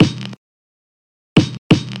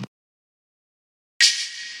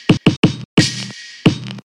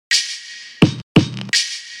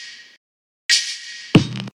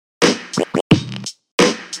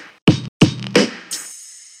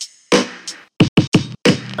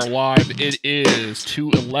live. It is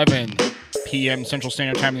 2:11 p.m. Central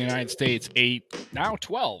Standard Time in the United States,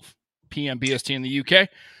 12 p.m. BST in the UK.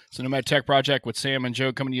 So Nomad Tech Project with Sam and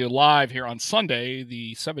Joe coming to you live here on Sunday,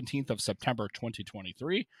 the 17th of September,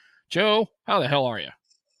 2023. Joe, how the hell are you?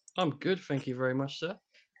 I'm good, thank you very much, sir.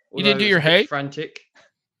 You didn't do your hay? Frantic.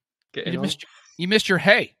 You missed your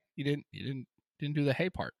hay. You didn't do the hay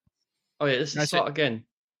part. Oh yeah, let's start again.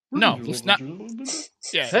 No, let's not.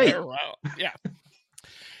 Yeah. Hey. Yeah.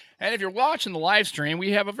 And if you're watching the live stream,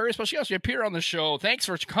 we have a very special guest. You appear on the show. Thanks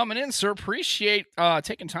for coming in, sir. Appreciate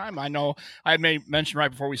taking time. I know I made mention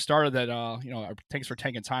right before we started that, thanks for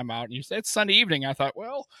taking time out. And you said it's Sunday evening. I thought,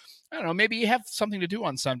 well, I don't know, maybe you have something to do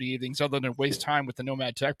on Sunday evenings other than waste time with the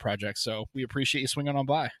Nomad Tech Project. So we appreciate you swinging on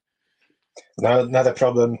by. No, not a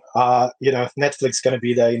problem. Netflix going to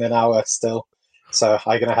be there in an hour still. So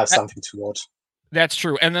I'm going to have something to watch. That's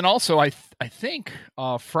true. And then also, I think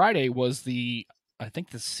Friday was the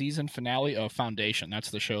season finale of Foundation.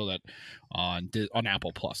 That's the show that on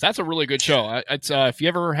Apple Plus. That's a really good show. It's if you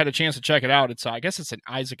ever had a chance to check it out, it's I guess it's an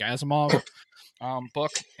Isaac Asimov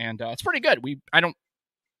book, and it's pretty good. I don't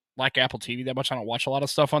like Apple TV that much. I don't watch a lot of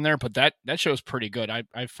stuff on there, but that show is pretty good.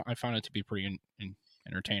 I found it to be pretty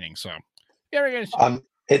entertaining. So yeah,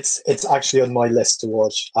 it's actually on my list to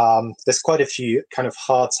watch. There's quite a few kind of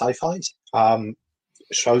hard sci-fi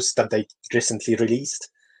shows that they recently released.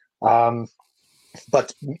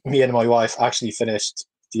 But me and my wife actually finished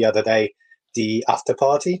the other day the After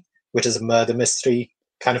Party, which is a murder mystery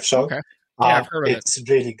kind of show. Okay. Yeah, I've heard of it's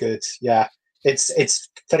really good. Yeah, it's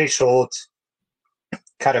very short.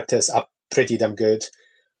 Characters are pretty damn good.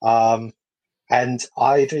 And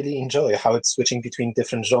I really enjoy how it's switching between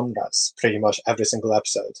different genres pretty much every single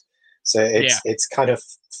episode. So it's kind of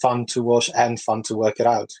fun to watch and fun to work it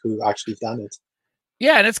out who actually done it.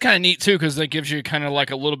 Yeah, and it's kind of neat, too, because it gives you kind of like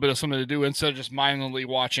a little bit of something to do instead of just mindlessly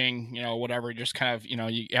watching, whatever. Just kind of,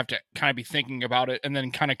 you have to kind of be thinking about it and then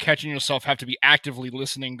kind of catching yourself, have to be actively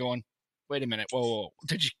listening, going, wait a minute, whoa.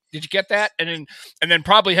 Did you get that? And then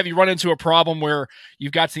probably have you run into a problem where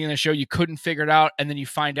you've got to the end of the show, you couldn't figure it out, and then you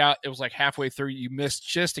find out it was like halfway through, you missed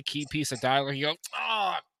just a key piece of dialogue. You go,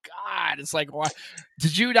 oh, God. It's like, why?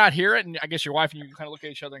 Did you not hear it? And I guess your wife and you kind of look at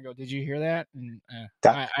each other and go, did you hear that? And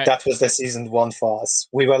that was the season one for us.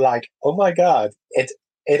 We were like, oh my God, it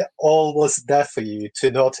all was there for you to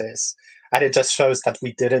notice. And it just shows that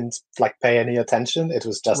we didn't pay any attention. It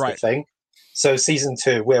was just a thing. So season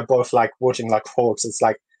two, we're both watching like hawks. It's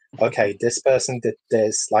like, okay, this person did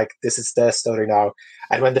this, this is their story now.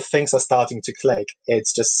 And when the things are starting to click,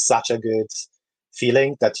 it's just such a good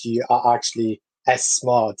feeling that you are actually as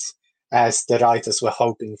smart as the writers were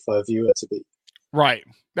hoping for a viewer to be. Right.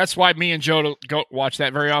 That's why me and Joe don't watch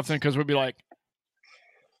that very often, because we'd be like,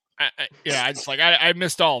 I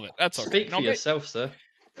missed all of it. That's okay. Speak for yourself, sir.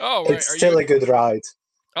 Oh, right. It's still a good ride.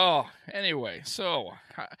 Oh, anyway, so,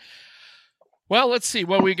 well, let's see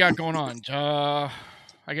what we got going on.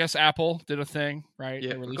 I guess Apple did a thing, right?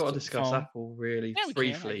 Yeah, we've got to discuss Apple really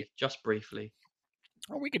briefly, just briefly.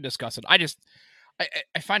 Well, we can discuss it.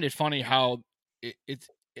 I find it funny how it's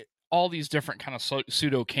all these different kind of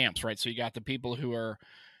pseudo camps, right? So you got the people who are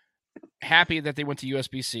happy that they went to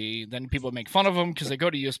USB-C, then people make fun of them because they go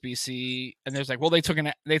to USB-C, and there's like, well, they took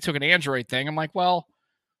an Android thing. I'm like, well,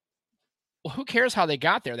 who cares how they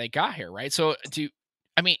got there? They got here, right? So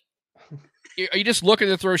are you just looking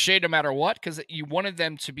to throw shade no matter what? Because you wanted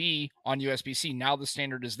them to be on USB-C. Now the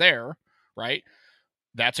standard is there, right?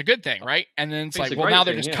 That's a good thing, right? And then it's like, well, now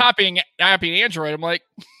they're just copying Android. I'm like,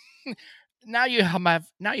 now you have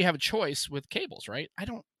a choice with cables, right? I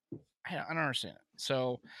don't understand it.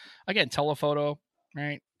 So again, telephoto,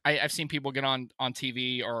 right? I've seen people get on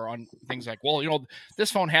TV or on things like, well,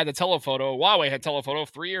 this phone had the telephoto. Huawei had telephoto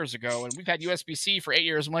 3 years ago, and we've had USB-C for 8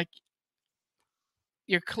 years. I'm like,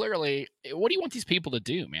 you're clearly, what do you want these people to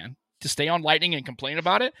do, man? To stay on Lightning and complain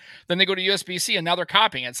about it? Then they go to USB-C and now they're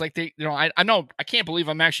copying it. It's like I know, I can't believe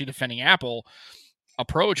I'm actually defending Apple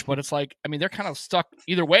approach, but it's like, they're kind of stuck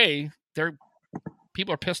either way.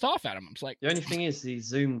 People are pissed off at them. It's like, the only thing is the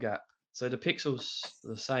zoom gap. So the pixels are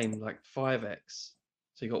the same, like 5x.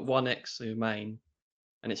 So you got 1x to your main,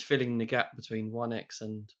 and it's filling the gap between 1x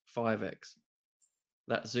and 5x.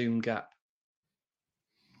 That zoom gap.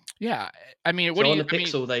 Yeah, on the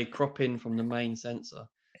Pixel, they crop in from the main sensor.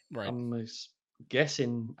 Right. I'm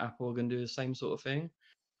guessing Apple are going to do the same sort of thing.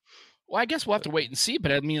 Well, I guess we'll have to wait and see.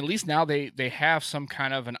 But at least now they have some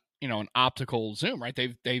kind of an optical zoom, right?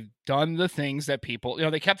 They've done the things that people,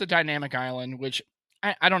 they kept the dynamic island, which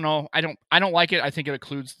I don't know. I don't like it. I think it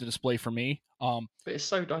occludes the display for me. But it's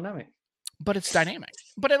so dynamic. But it's dynamic.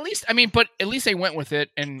 But at least they went with it,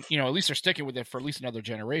 and at least they're sticking with it for at least another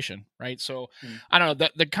generation, right? So I don't know.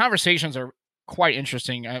 The conversations are quite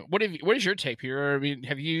interesting. What is your take here? I mean,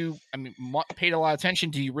 have you paid a lot of attention?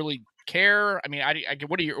 Do you really care? I mean,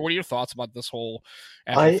 what are your thoughts about this whole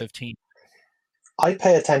Apple 15? I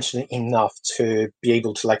pay attention enough to be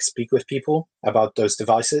able to speak with people about those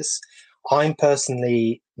devices. I'm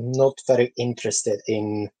personally not very interested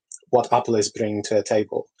in what Apple is bringing to the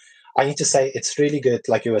table. I need to say it's really good,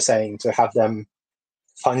 like you were saying, to have them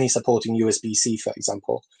finally supporting USB-C, for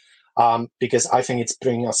example, because I think it's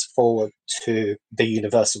bringing us forward to the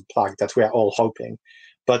universal plug that we're all hoping.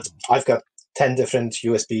 But I've got 10 different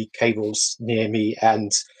USB cables near me,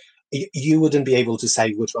 and you wouldn't be able to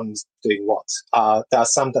say which one's doing what. There are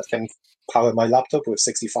some that can power my laptop with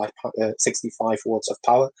 65 watts of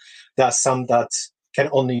power. There are some that can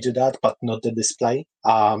only do that, but not the display.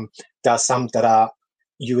 There are some that are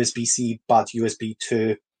USB-C, but USB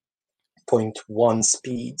 2.1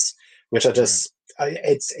 speeds, which are just,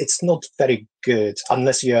 it's not very good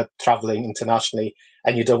unless you're traveling internationally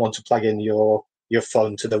and you don't want to plug in your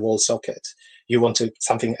phone to the wall socket. You want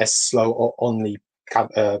something as slow or only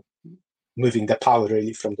moving the power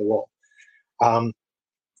really from the wall.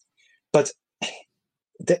 But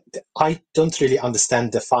I don't really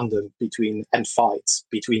understand the fandom and fights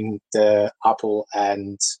between the Apple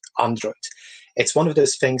and Android. It's one of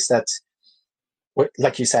those things that,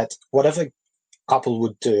 like you said, whatever Apple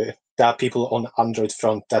would do, there are people on Android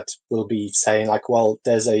front that will be saying well,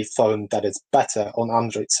 there's a phone that is better on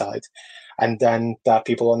Android side. And then there are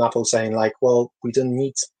people on Apple saying well, we don't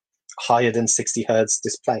need higher than 60 hertz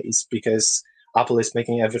displays because Apple is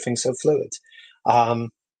making everything so fluid.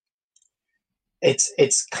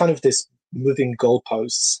 It's kind of this moving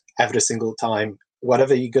goalposts every single time.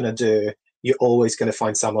 Whatever you're going to do, you're always going to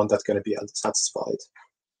find someone that's going to be unsatisfied.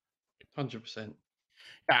 100%.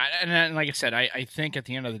 And like I said, I think at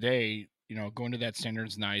the end of the day, going to that standard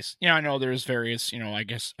is nice. I know there's various, I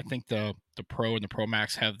think the Pro and the Pro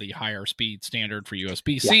Max have the higher speed standard for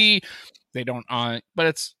USB-C. Yeah. They don't, but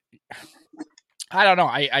it's, I don't know.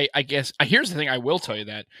 I guess here's the thing. I will tell you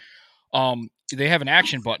that they have an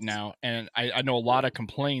action button now, and I know a lot of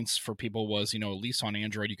complaints for people was, at least on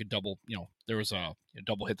Android, you could double, there was a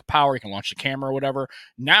double hit the power, you can launch the camera or whatever.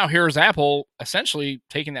 Now here's Apple essentially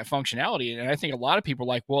taking that functionality, and I think a lot of people are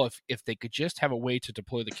like, well, if they could just have a way to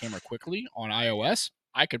deploy the camera quickly on iOS,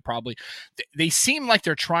 I could probably. They seem like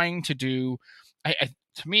they're trying to do.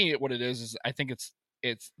 To me, what it is I think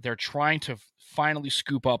it's they're trying to finally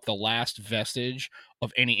scoop up the last vestige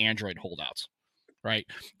of any Android holdouts. Right?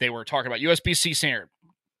 They were talking about USB-C standard.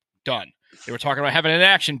 Done. They were talking about having an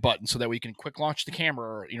action button so that we can quick launch the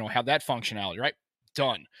camera or, have that functionality, right?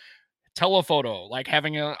 Done. Telephoto, like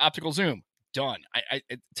having an optical zoom. Done.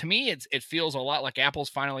 To me, it feels a lot like Apple's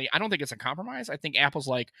finally, I don't think it's a compromise. I think Apple's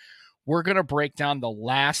like, we're going to break down the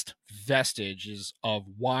last vestiges of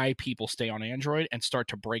why people stay on Android and start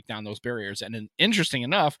to break down those barriers. And then, interesting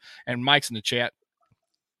enough, and Mike's in the chat,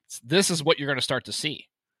 this is what you're going to start to see.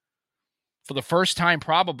 For the first time,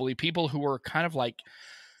 probably, people who were kind of like,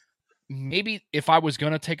 maybe if I was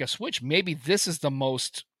going to take a Switch, maybe this is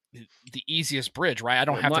the easiest bridge, right? I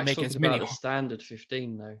don't have to make as many. About the standard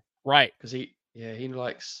 15 though, right? Because he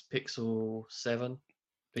likes Pixel 7,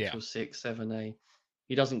 Pixel 6, 7a.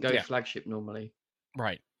 He doesn't go flagship normally,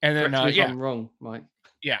 right? And then if I'm wrong, Mike.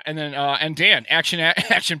 Yeah, and then and Dan,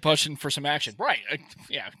 action pushing for some action, right?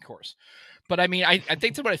 Yeah, of course. But I mean, I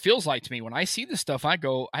think that's what it feels like to me when I see this stuff. I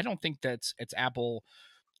go, I don't think it's Apple.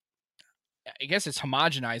 I guess it's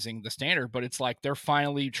homogenizing the standard, but it's like they're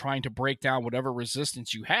finally trying to break down whatever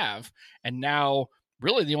resistance you have. And now,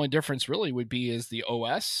 really, the only difference really would be is the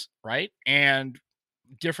OS, right? And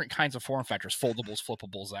different kinds of form factors, foldables,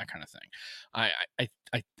 flippables, that kind of thing.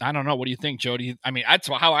 I don't know. What do you think, Joe? I mean, that's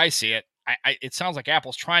how I see it. It sounds like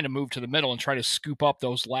Apple's trying to move to the middle and try to scoop up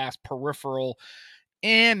those last peripheral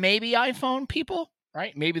and maybe iPhone people,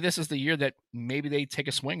 right? Maybe this is the year that maybe they take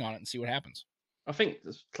a swing on it and see what happens. I think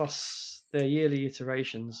plus their yearly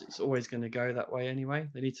iterations, it's always going to go that way anyway.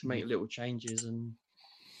 They need to make little changes, and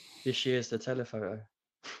this year's the telephoto.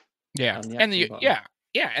 Yeah, and the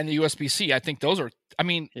USB-C. I think those are. I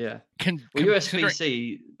mean,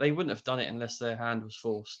 USB-C, they wouldn't have done it unless their hand was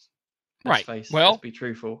forced. Right. Let's be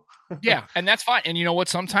truthful. Yeah, and that's fine. And you know what?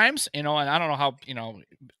 Sometimes, and I don't know how,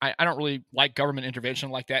 I don't really like government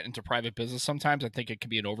intervention like that into private business. Sometimes I think it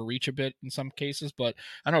can be an overreach a bit in some cases. But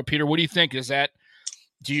I don't know, Peter, what do you think?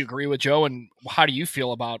 Do you agree with Joe? And how do you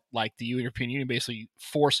feel about like the European Union basically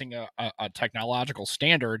forcing a technological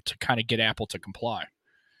standard to kind of get Apple to comply?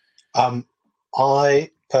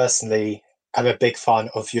 I personally am a big fan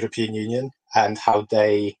of European Union. and how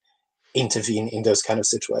they intervene in those kind of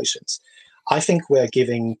situations. I think we're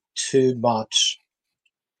giving too much.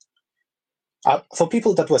 For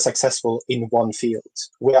people that were successful in one field,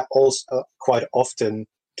 we are also quite often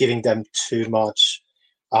giving them too much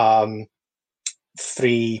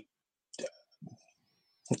free,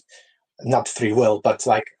 not free will, but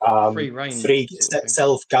like free range, free sort of thing.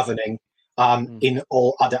 self-governing in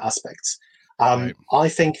all other aspects. Right. I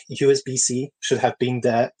think USB-C should have been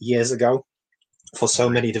there years ago for so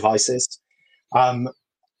many devices.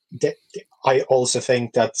 I also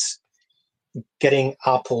think that getting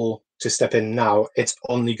Apple to step in now, it's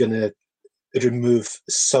only going to remove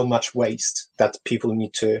so much waste that people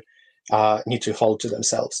need to hold to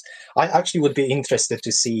themselves. I actually would be interested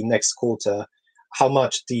to see next quarter how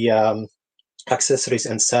much the accessories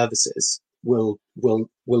and services will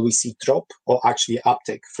we see drop or actually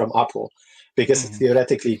uptick from Apple, because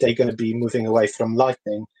theoretically they're going to be moving away from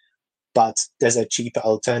Lightning, but there's a cheaper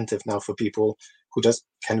alternative now for people who just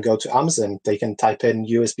can go to Amazon. They can type in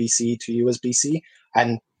USB-C to USB-C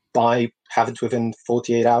and have it within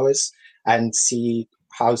 48 hours and see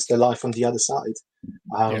how's the life on the other side.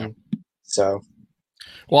 So,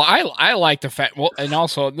 well, I like the fact. Well, and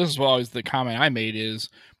also this is what always the comment I made is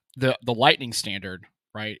the Lightning standard,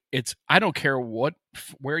 right? It's I don't care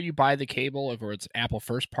where you buy the cable, if it's Apple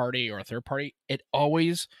first party or a third party. It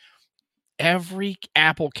always every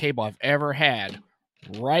Apple cable I've ever had,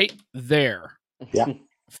 right there,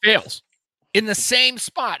 fails in the same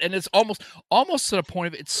spot, and it's almost to the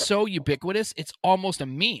point of it's so ubiquitous, it's almost a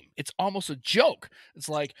meme, it's almost a joke. It's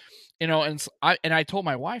like, and I told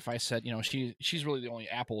my wife, I said, she's really the only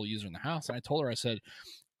Apple user in the house, and I told her, I said,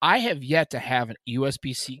 I have yet to have an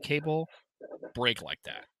USB-C cable break like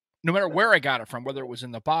that. No matter where I got it from, whether it was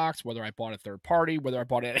in the box, whether I bought a third party, whether I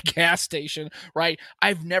bought it at a gas station, right?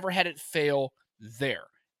 I've never had it fail there.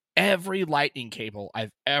 Every Lightning cable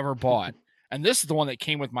I've ever bought, and this is the one that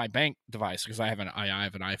came with my bank device because I have an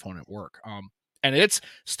iPhone at work. And it's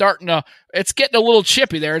getting a little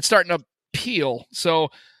chippy there. It's starting to peel. So,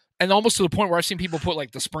 and almost to the point where I've seen people put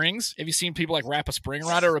like the springs. Have you seen people like wrap a spring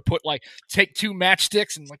around it, or take two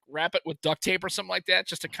matchsticks and like wrap it with duct tape or something like that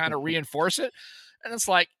just to kind of reinforce it? And it's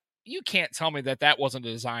like, you can't tell me that wasn't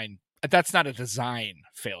a design. That's not a design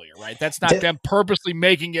failure, right? That's not them purposely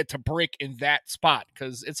making it to break in that spot,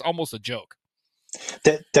 because it's almost a joke.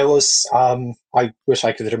 There was, I wish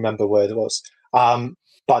I could remember where it was,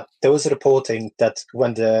 but there was reporting that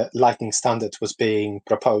when the Lightning standard was being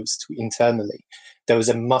proposed internally, there was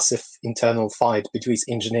a massive internal fight between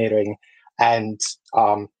engineering and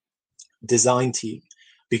design team,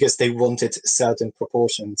 because they wanted certain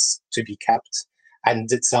proportions to be kept, and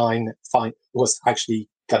design was actually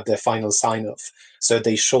got their final sign off. So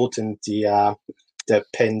they shortened the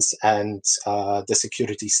pins and the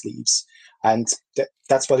security sleeves, and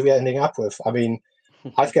that's what we're ending up with. I mean,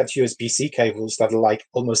 I've got USB-C cables that are like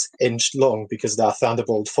almost inch long because they're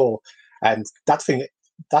Thunderbolt 4, and that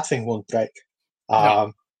thing won't break.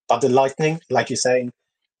 No. But the Lightning, like you're saying,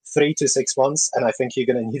 3 to 6 months, and I think you're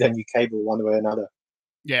going to need a new cable one way or another.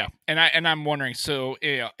 Yeah, and I'm wondering. So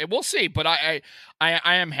we'll see. But I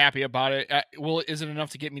am happy about it. Is it enough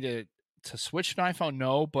to get me to switch to an iPhone?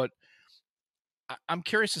 No, but I'm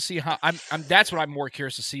curious to see how. That's what I'm more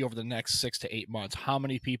curious to see over the next 6 to 8 months. How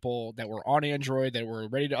many people that were on Android that were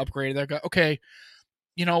ready to upgrade, that go, okay,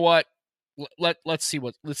 you know what? Let's see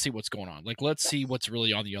what's going on. Like, let's see what's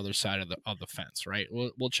really on the other side of the fence, right?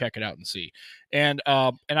 We'll check it out and see. And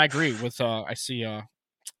I agree with I see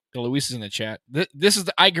Luis is in the chat.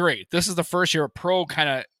 I agree. This is the first year Pro kind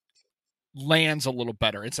of lands a little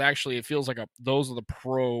better. It feels like those are the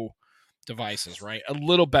Pro devices, right? A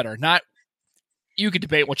little better. Not, you could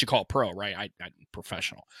debate what you call Pro, right? I'm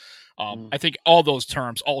professional. I think all those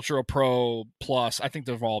terms, Ultra, Pro, Plus, I think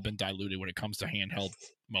they've all been diluted when it comes to handheld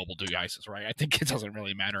mobile devices, right? I think it doesn't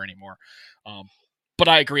really matter anymore. But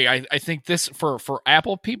I agree. I think this for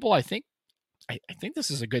Apple people, I think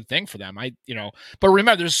this is a good thing for them. But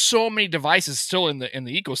remember, there's so many devices still in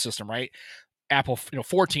the ecosystem, right? Apple,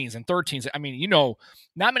 14s and 13s. I mean,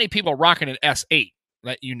 not many people are rocking an S8,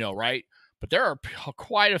 that right? But there are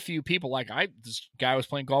quite a few people. Like this guy I was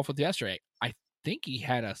playing golf with yesterday. I think he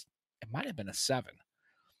had it might have been a 7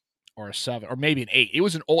 or a 7 or maybe an 8. It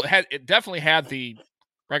was an old. It definitely had the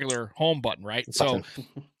regular home button, right? So,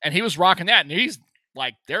 and he was rocking that, and he's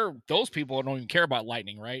like, those people don't even care about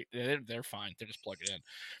Lightning, right? They're fine. They just plug it in.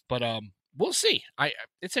 But we'll see.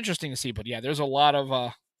 It's interesting to see. But yeah, there's a lot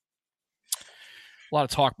of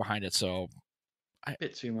talk behind it. So a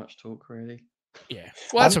bit too much talk, really. Yeah.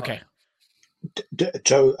 Well, that's okay.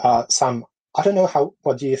 Joe, Sam, I don't know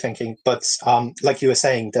what you're thinking, but like you were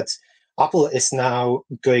saying, that Apple is now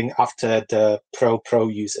going after the pro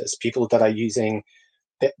users, people that are using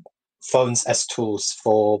phones as tools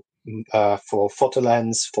for photo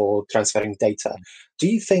lens, for transferring data. Do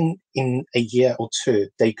you think in a year or two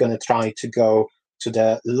they're going to try to go to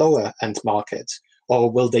the lower end market,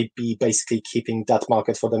 or will they be basically keeping that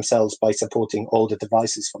market for themselves by supporting all the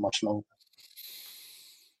devices for much longer?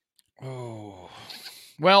 Oh,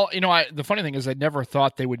 well, the funny thing is I never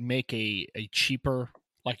thought they would make a cheaper,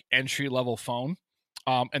 like, entry level phone.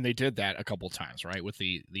 And they did that a couple of times, right? With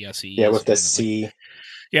the SE. Yeah, with the C.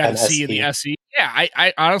 The C and the SE. Yeah,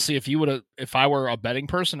 I honestly, if I were a betting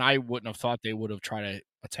person, I wouldn't have thought they would have tried to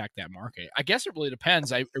attack that market. I guess it really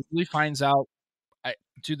depends. It really finds out.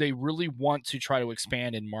 Do they really want to try to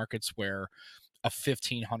expand in markets where a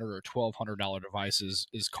 $1,500 or $1,200 device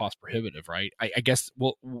is cost prohibitive, right? I guess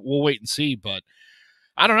we'll wait and see, but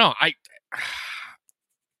I don't know.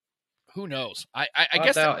 Who knows? I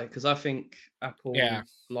guess doubt it, because I think Apple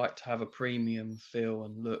like to have a premium feel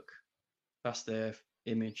and look. That's their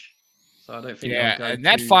image. So I don't think. And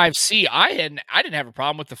that 5C, I didn't have a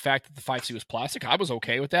problem with the fact that the 5C was plastic. I was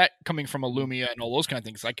okay with that, coming from a Lumia and all those kind of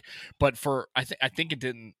things. But I think it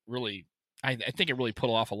didn't really. I think it really put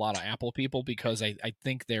off a lot of Apple people, because I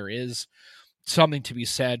think there is something to be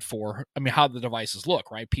said for, how the devices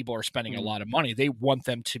look, right? People are spending a lot of money. They want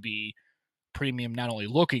them to be premium, not only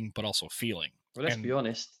looking, but also feeling. Well, let's be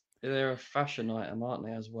honest. They're a fashion item, aren't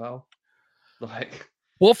they, as well?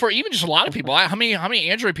 Well, for even just a lot of people, how many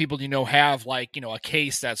Android people do you know have, like, a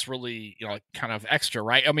case that's really, kind of extra,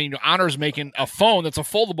 right? Honor's making a phone that's a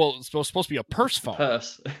foldable. It's supposed to be a purse phone.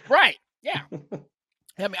 Right? Yeah.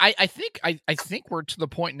 I think we're to the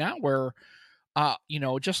point now where,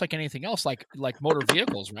 just like anything else, like motor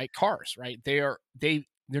vehicles, right? Cars, right? They're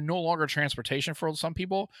no longer transportation for some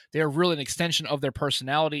people. They're really an extension of their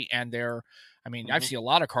personality, and I've seen a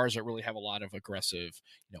lot of cars that really have a lot of aggressive,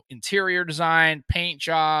 interior design, paint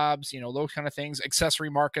jobs, those kind of things,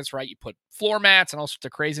 accessory markets, right? You put floor mats and all sorts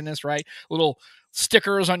of craziness, right? Little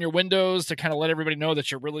stickers on your windows to kind of let everybody know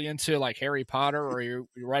that you're really into, like, Harry Potter, or you're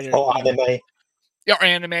writing anime. Or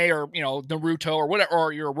anime, or Naruto, or whatever,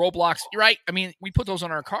 or you're a Roblox, right? We put those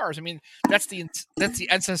on our cars. That's the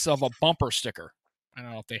essence of a bumper sticker. I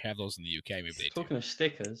don't know if they have those in the UK. Maybe they do. Talking of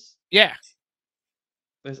stickers, yeah,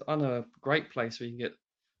 there's a great place where you can get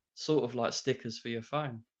sort of like stickers for your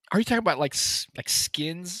phone. Are you talking about like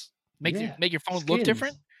skins? Make your phone look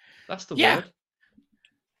different? That's the word.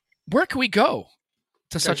 Where can we go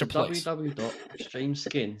to such a place?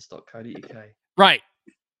 www.extremeskins.co.uk. Right.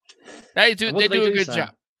 They do a good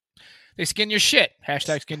job. They skin your shit. #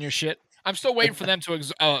 skin your shit. I'm still waiting for them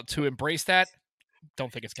to embrace that.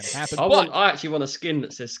 Don't think it's going to happen. I actually want a skin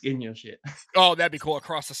that says "skin your shit." Oh, that'd be cool,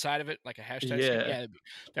 across the side of it, like a hashtag. Yeah,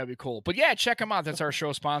 that'd be cool. But yeah, check them out. That's our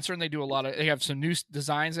show sponsor, and they do they have some new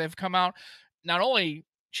designs that have come out. Not only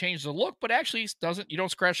change the look, but actually you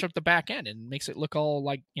don't scratch up the back end, and makes it look all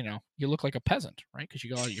like, you look like a peasant, right? Because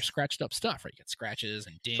you got all your scratched up stuff, right? You get scratches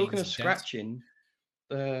and dings. Talking of scratching,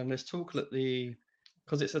 let's talk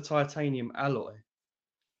because it's a titanium alloy.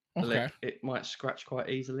 Okay. It might scratch quite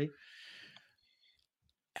easily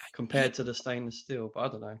compared to the stainless steel, but I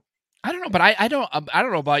don't know. But I don't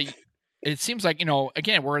know about you. It seems like,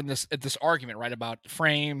 again, we're in this argument, right, about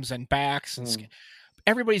frames and backs, and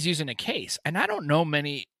everybody's using a case, and I don't know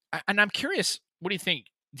many. And I'm curious, what do you think?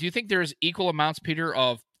 Do you think there's equal amounts, Peter,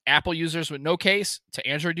 of Apple users with no case to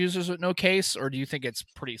Android users with no case, or do you think it's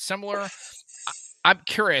pretty similar? I'm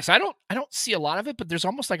curious. I don't see a lot of it, but there's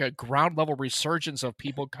almost like a ground level resurgence of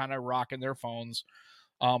people kind of rocking their phones,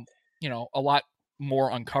 a lot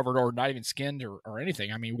more uncovered, or not even skinned, or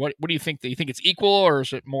anything. What do you think? Do you think it's equal, or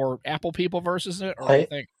is it more Apple people versus it? Or what do you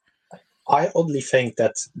think? I only think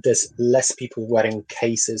that there's less people wearing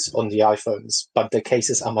cases on the iPhones, but the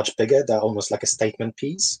cases are much bigger. They're almost like a statement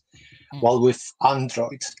piece. While with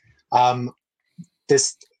Android,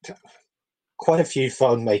 there's quite a few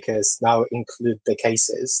phone makers now include the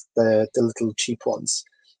cases, the little cheap ones,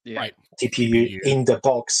 right? TPU in the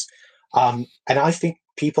box, and I think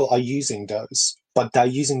people are using those, but they're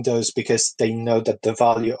using those because they know that the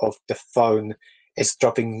value of the phone is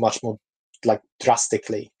dropping much more, like,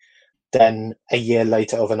 drastically than a year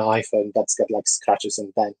later of an iPhone that's got like scratches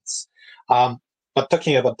and dents. But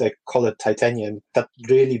talking about the colored titanium, that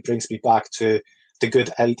really brings me back to the good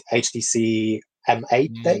HTC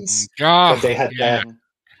M8 days, where they had the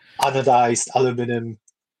anodized aluminum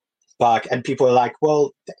back, and people are like,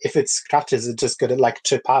 well, if it scratches, it's just gonna like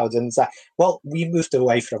chip out. And it's like, well, we moved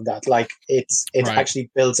away from that. Like, it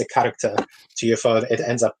actually builds a character to your phone. It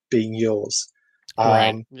ends up being yours.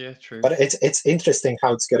 Yeah, true. But it's interesting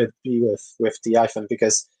how it's going to be with the iPhone,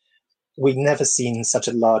 because we've never seen such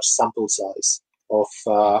a large sample size of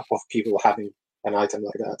people having an item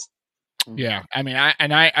like that. Yeah, I mean,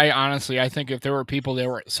 I honestly, I think if there were people that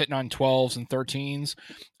were sitting on 12s and 13s,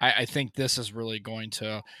 I think this is really going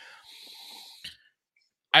to.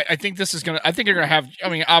 I think this is going to. I think they're going to have. I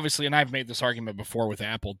mean, obviously, and I've made this argument before with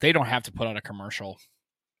Apple. They don't have to put out a commercial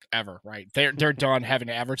ever, right? They're done having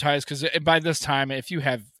to advertise, because by this time, if you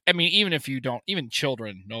have, I mean, even if you don't, even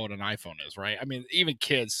children know what an iPhone is, right? I mean, even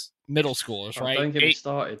kids, middle schoolers, right? Don't get me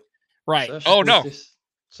started. Right.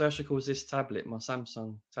 Saoirse calls this tablet, my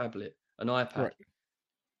Samsung tablet, an iPad. Right.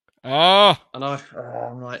 Oh. And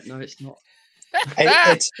I'm like, no, it's not.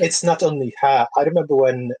 It's not only her. I remember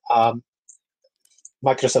when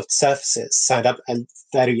Microsoft Surfaces signed up a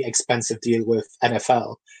very expensive deal with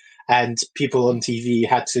NFL, and people on TV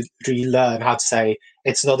had to relearn how to say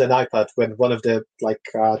it's not an iPad when one of the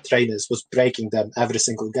trainers was breaking them every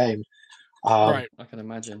single game. Right, I can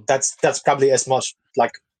imagine. That's probably as much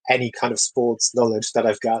like any kind of sports knowledge that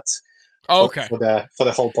I've got. Okay. For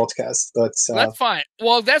the whole podcast, but that's fine.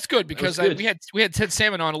 Well, that's good, because we had Ted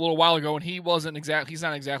Salmon on a little while ago, and he's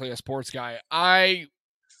not exactly a sports guy. I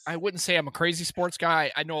wouldn't say I'm a crazy sports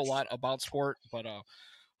guy. I know a lot about sport, but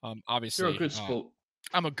obviously you're a good sport.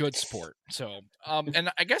 I'm a good sport. So,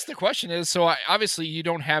 and I guess the question is, so obviously you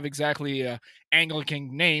don't have exactly a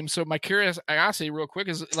Anglican name. So my curiosity real quick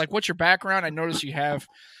is, like, what's your background? I noticed you have,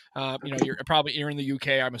 you're in the UK,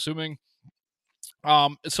 I'm assuming.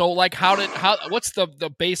 So like, what's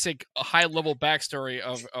the basic high level backstory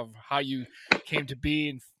of how you came to be?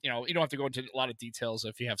 And, you don't have to go into a lot of details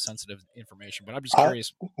if you have sensitive information, but I'm just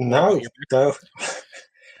curious. No.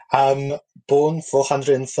 Born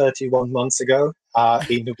 431 months ago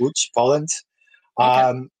in Łódź, Poland.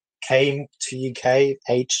 Okay. Came to UK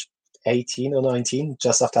age 18 or 19,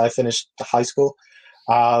 just after I finished high school.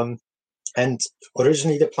 And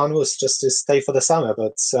originally the plan was just to stay for the summer,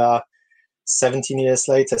 but 16 years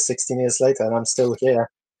later, and I'm still here.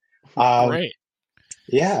 Great.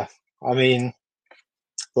 Yeah, I mean,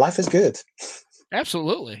 life is good.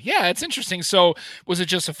 Absolutely. Yeah, it's interesting. So was it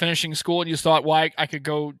just a finishing school and you thought, well, I could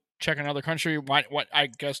go check another country? I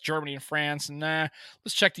guess Germany and France, and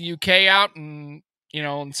let's check the UK out and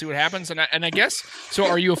see what happens. And I guess, so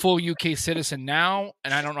are you a full UK citizen now?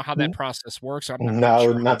 And I don't know how that process works. I'm not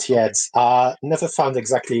sure. Not yet. Never found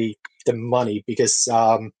exactly the money, because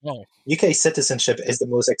UK citizenship is the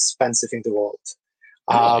most expensive in the world.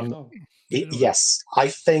 Yes, I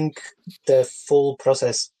think the full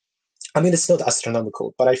process, I mean, it's not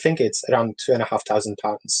astronomical, but I think it's around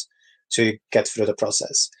 £2,500 to get through the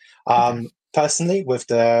process. Personally, with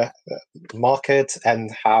the market and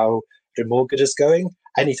how the mortgage is going,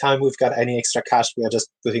 anytime we've got any extra cash, we are just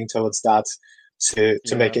putting towards that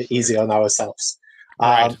to make it easy on ourselves.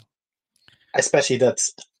 Right. Especially that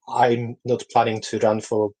I'm not planning to run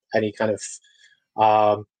for any kind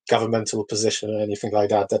of governmental position or anything like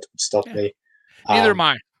that. That would stop me. Neither am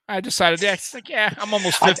I. I decided, I'm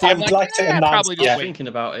almost 50. I'd like to announce. I'm thinking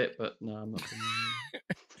about it, but no, I'm not.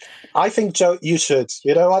 I think, Joe, you should.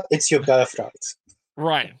 You know what? It's your birthright.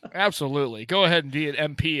 Right. Absolutely. Go ahead and be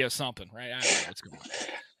an MP or something, right? I don't know what's going on.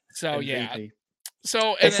 So, MVP. yeah.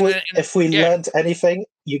 So, if we learned anything,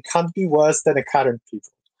 you can't be worse than the current people.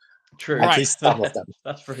 True. At least some of them.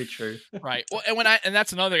 That's very true. Right. Well, and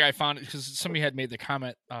that's another thing I found, because somebody had made the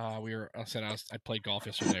comment. I played golf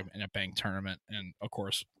yesterday in a bank tournament, and of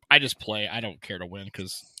course I just play. I don't care to win,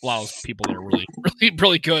 because a lot of people that are really, really,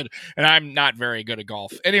 really good, and I'm not very good at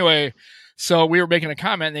golf. Anyway, so we were making a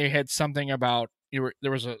comment, and they had something about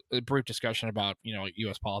there was a brief discussion about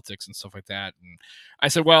U.S. politics and stuff like that, and I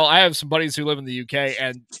said, well, I have some buddies who live in the UK,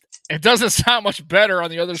 and it doesn't sound much better on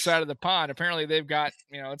the other side of the pond. Apparently, they've got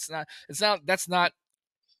that's not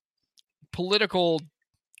political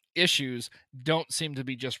issues don't seem to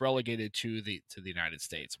be just relegated to the United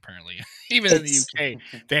States. Apparently, even in the UK,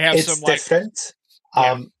 they have some different.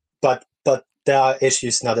 But there are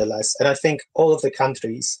issues nonetheless, and I think all of the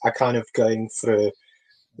countries are kind of going through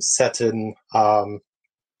certain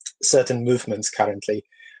movements currently.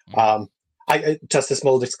 Just a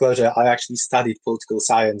small disclosure, I actually studied political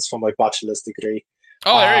science for my bachelor's degree.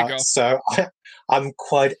 Oh, there you go. So I'm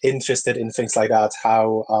quite interested in things like that,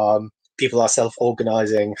 how people are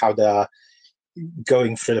self-organizing, how they're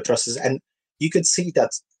going through the process. And you could see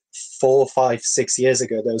that 4, 5, 6 years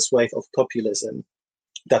ago, there was a wave of populism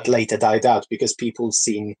that later died out, because people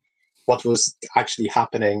seen what was actually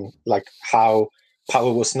happening, like how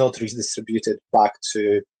power was not redistributed back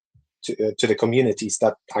to the communities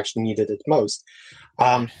that actually needed it most.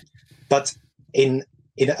 But in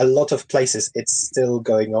a lot of places, it's still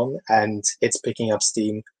going on, and it's picking up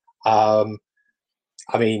steam. I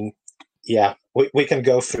mean, yeah, we can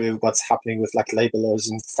go through what's happening with like labelers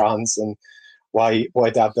in France and why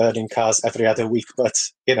they're burning cars every other week. But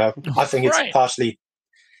I think it's Right. partially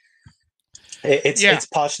it's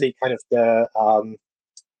partially kind of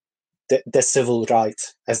the civil right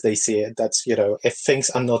as they see it. That's if things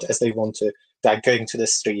are not as they want to, they're going to the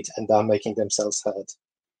street and they're making themselves heard.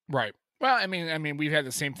 Right. Well, I mean, we've had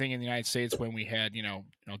the same thing in the United States when we had,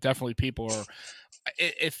 definitely people are.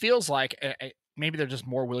 It feels like maybe they're just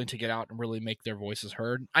more willing to get out and really make their voices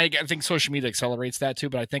heard. I think social media accelerates that too,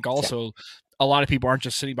 but I think also a lot of people aren't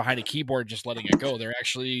just sitting behind a keyboard just letting it go. They're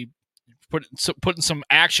actually putting some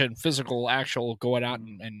action, actual going out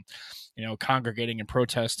and congregating and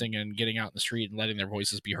protesting and getting out in the street and letting their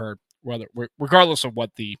voices be heard, regardless of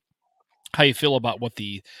how you feel about what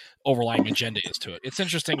the overlying agenda is to it. It's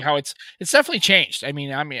interesting how it's definitely changed.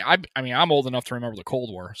 I'm old enough to remember the Cold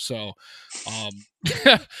War, so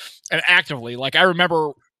and actively, like I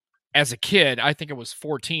remember as a kid, I think I was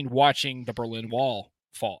 14, watching the Berlin Wall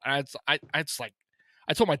fall, and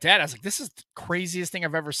I told my dad, I was like, this is the craziest thing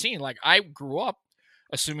I've ever seen. Like, I grew up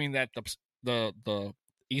assuming that the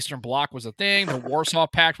Eastern Bloc was a thing, the Warsaw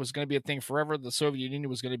Pact was going to be a thing forever, the Soviet Union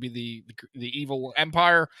was going to be the evil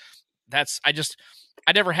empire.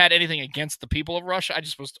 I never had anything against the people of Russia.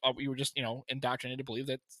 We were just, indoctrinated to believe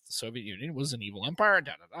that the Soviet Union was an evil empire.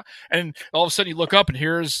 And all of a sudden you look up and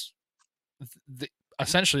here's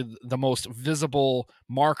essentially the most visible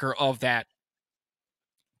marker of that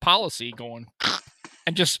policy going,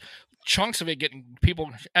 and just chunks of it getting people.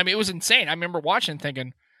 I mean, it was insane. I remember watching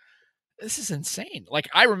thinking, this is insane. Like,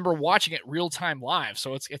 I remember watching it real time live.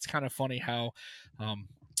 So it's kind of funny how,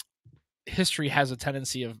 history has a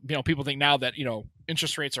tendency of, people think now that,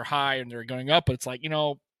 interest rates are high and they're going up, but it's like, in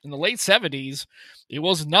the late 70s, it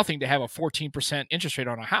was nothing to have a 14% interest rate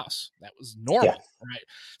on a house. That was normal, right?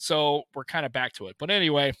 So we're kind of back to it. But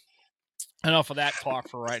anyway, enough of that talk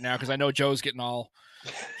for right now, because I know Joe's getting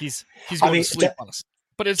he's going to sleep on us.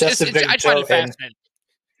 But I find it fascinating.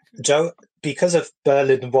 Joe, because of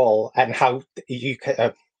Berlin Wall and how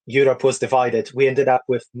Europe was divided, we ended up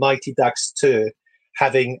with Mighty Ducks 2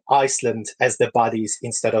 having Iceland as the buddies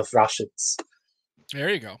instead of Russians. There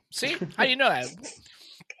you go. See? How do you know that?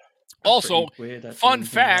 Also, fun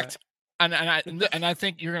fact, and I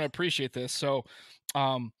think you're going to appreciate this. So,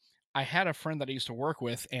 I had a friend that I used to work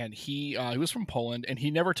with, and he was from Poland, and he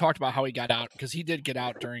never talked about how he got out, because he did get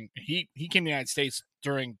out he came to the United States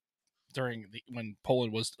during when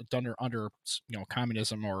Poland was under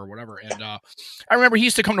communism or whatever. And I remember he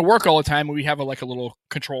used to come to work all the time, and we have a little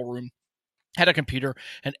control room, had a computer,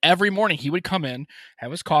 and every morning he would come in,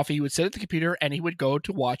 have his coffee, he would sit at the computer, and he would go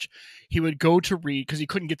to read, because he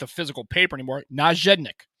couldn't get the physical paper anymore,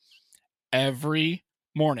 Najednik. Every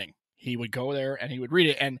morning he would go there and he would read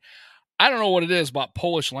it. And I don't know what it is about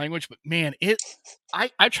Polish language, but man,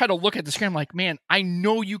 I try to look at the screen, I'm like, man, I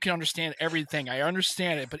know you can understand everything. I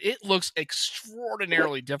understand it, but it looks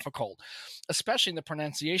extraordinarily difficult, especially in the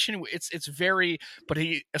pronunciation. It's very,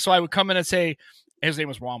 so I would come in and say, his name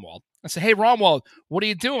was Romwald. I said, hey, Romwald, what are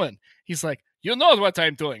you doing? He's like, you know what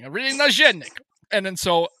I'm doing. I'm reading Najednik. And then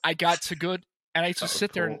so I got to good, and I used to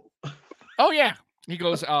sit there and, oh yeah. He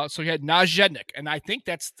goes, so he had Najednik. And I think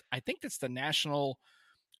that's the national,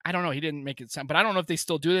 I don't know. He didn't make it sound, but I don't know if they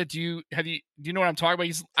still do that. Do you know what I'm talking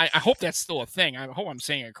about? I hope that's still a thing. I hope I'm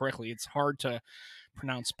saying it correctly. It's hard to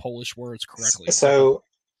pronounce Polish words correctly. So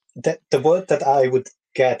the word that I would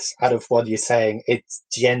get out of what you're saying, it's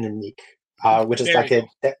dziennik, which is like a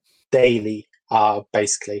daily,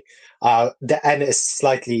 basically. And it's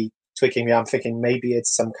slightly tweaking me. I'm thinking maybe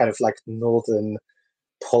it's some kind of like northern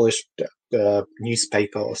Polish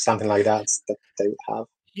newspaper or something like that they would have.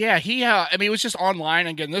 Yeah, it was just online.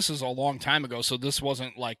 Again, this is a long time ago, so this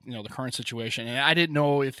wasn't like, the current situation. And I didn't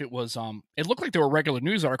know if it was, it looked like they were regular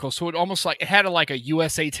news articles, so it almost it had a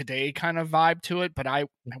USA Today kind of vibe to it, but I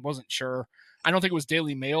wasn't sure. I don't think it was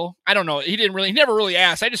Daily Mail. I don't know. He never really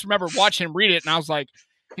asked. I just remember watching him read it, and I was like,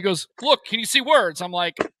 he goes, look, can you see words? I'm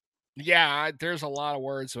like, yeah, there's a lot of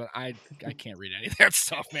words, but I can't read any of that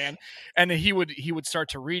stuff, man. And he would start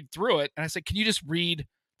to read through it, and I said, can you just read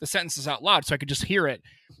the sentences out loud so I could just hear it?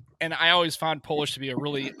 And I always found Polish to be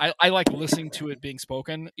I like listening to it being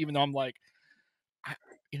spoken, even though I'm like,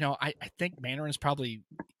 I think Mandarin is probably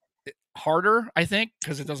harder, I think,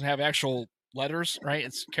 because it doesn't have actual letters, right?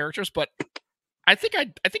 It's characters, but I think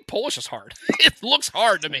Polish is hard. It looks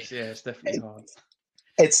hard to me. Yeah, it's definitely hard.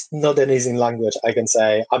 It's not an easy language, I can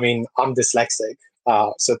say. I mean, I'm dyslexic,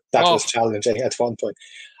 so that was challenging at one point.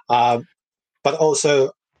 But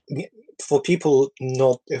also, for people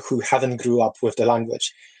who haven't grew up with the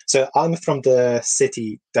language. So I'm from the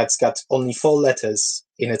city that's got only 4 letters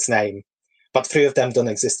in its name, but 3 of them don't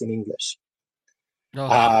exist in English.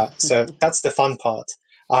 Oh. So that's the fun part.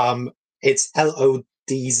 It's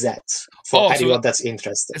LODZ for anyone that's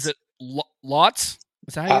interested. Is it lots?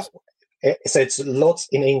 Is that how so it's lots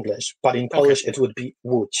in English, but in Polish it would be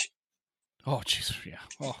łódź. Oh, jeez, yeah.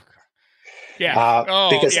 Oh, yeah.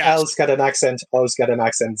 Because L's got an accent, O's got an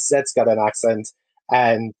accent, Z's got an accent,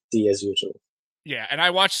 and D as usual. Yeah, and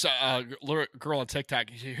I watched a girl on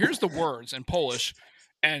TikTok. Here's the words in Polish,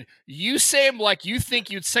 and you say them like you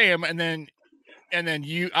think you'd say them, and then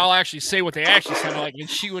I'll actually say what they actually sound like, and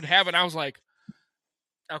she would have it. I was like,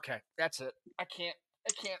 okay, that's it. I can't.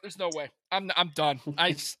 There's no way. I'm done.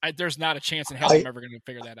 There's not a chance in hell I'm ever going to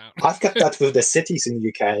figure that out. I've got that with the cities in the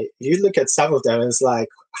UK. You look at some of them, and it's like,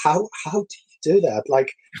 how do you do that?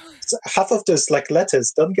 Like, half of those like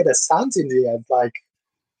letters don't get a sound in the end. Like,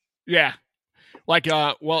 yeah, like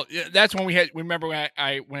well, that's when we had. Remember when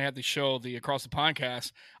I had the show, the Across the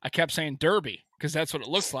Podcast, I kept saying Derby because that's what it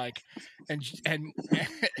looks like, and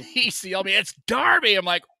he used to yell at me, "It's Derby." I'm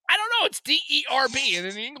like, I don't know, it's DERB, and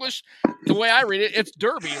in English, the way I read it, it's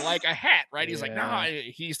Derby, like a hat, right? He's like, nah.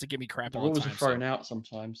 He used to give me crap all the time. Rules are thrown out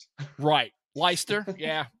sometimes. Right, Leicester,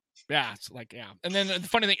 yeah, it's like And then the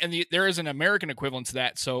funny thing, and there is an American equivalent to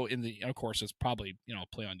that. So of course, it's probably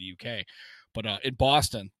play on the UK, but in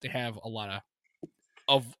Boston, they have a lot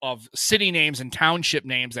of city names and township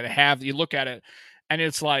names that have. You look at it, and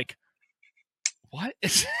it's like, what?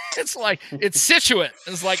 It's like it's Situate.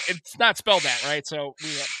 It's like it's not spelled that right. So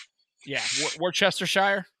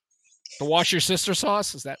Worcestershire, the wash your sister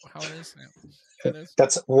sauce. Is that how it is? Yeah,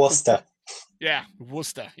 that's Worcester. Yeah,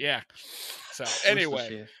 Worcester. Yeah. So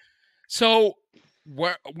anyway, so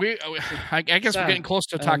I guess Sam, we're getting close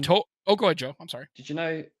to October. Oh, go ahead, Joe. I'm sorry. Did you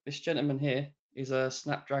know this gentleman here is a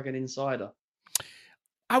Snapdragon insider?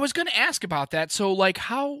 I was going to ask about that. So, like,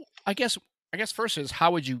 how? I guess first is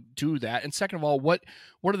how would you do that, and second of all, what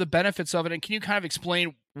are the benefits of it, and can you kind of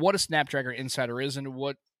explain what a Snapdragon Insider is, and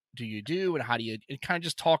what do you do, and how do you kind of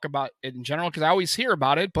just talk about it in general? Because I always hear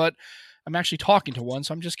about it, but I'm actually talking to one,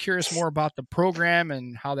 so I'm just curious more about the program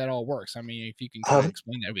and how that all works. I mean, if you can kind of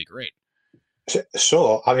explain, that would be great.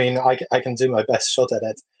 Sure. I mean, I can do my best shot at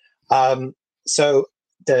it. So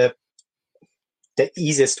the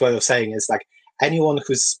easiest way of saying is like anyone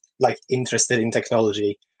who's like interested in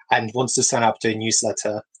technology and wants to sign up to a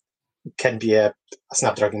newsletter can be a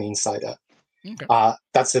Snapdragon Insider. Okay.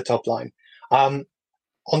 That's the top line. On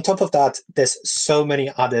top of that, there's so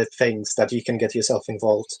many other things that you can get yourself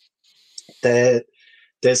involved.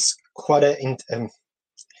 There's quite I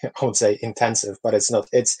would say intensive, but it's not.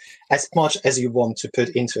 It's as much as you want to put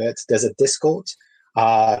into it. There's a Discord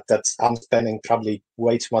that I'm spending probably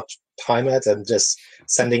way too much time at, and just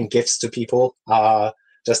sending gifts to people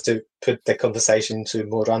just to put the conversation to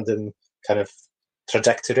more random kind of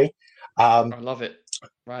trajectory. I love it.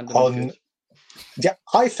 Random. Yeah,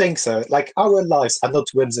 I think so. Like, our lives are not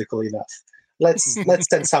whimsical enough. Let's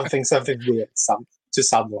send something weird to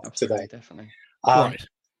someone. Absolutely, today. Definitely. Right.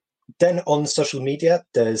 Then on social media,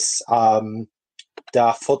 there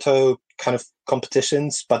are photo kind of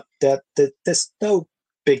competitions, but there's no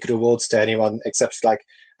big rewards to anyone except like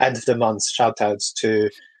end of the month shout outs to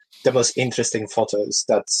the most interesting photos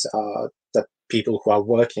that people who are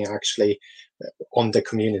working actually on the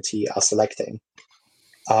community are selecting.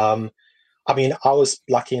 I mean, I was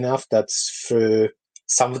lucky enough that through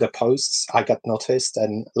some of the posts I got noticed,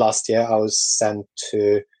 and last year I was sent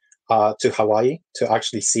to Hawaii to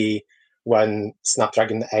actually see when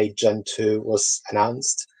Snapdragon 8 Gen 2 was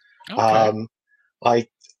announced. Okay. I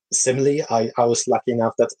was lucky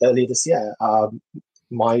enough that early this year,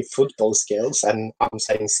 my football skills, and I'm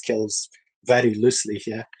saying skills very loosely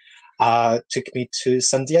here, took me to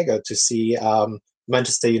San Diego to see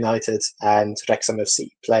Manchester United and Wrexham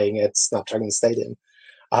FC playing at Snapdragon Stadium.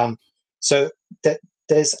 So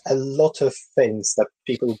there's a lot of things that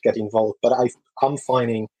people get involved, but I'm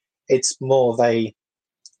finding it's more of a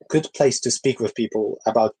good place to speak with people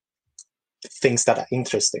about things that are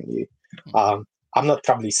interesting you. I'm not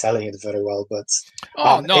probably selling it very well, but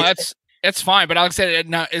that's fine. But I'll say it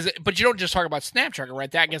now. But you don't just talk about Snapdragon,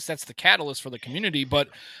 right? I guess that's the catalyst for the community. But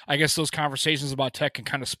I guess those conversations about tech can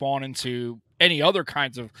kind of spawn into any other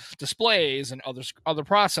kinds of displays and other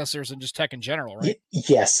processors and just tech in general, right?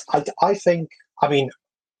 Yes, I think. I mean,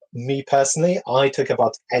 me personally, I talk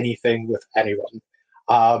about anything with anyone.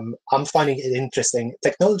 I'm finding it interesting.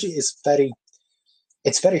 Technology is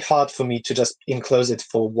it's very hard for me to just enclose it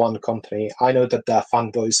for one company. I know that there are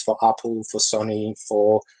fanboys for Apple, for Sony,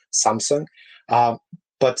 for Samsung,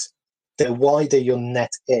 but the wider your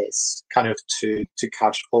net is, kind of to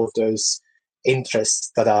catch all of those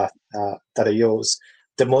interests that are yours,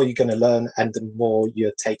 the more you're going to learn and the more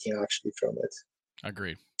you're taking actually from it.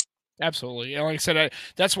 Agreed. Absolutely. Like I said,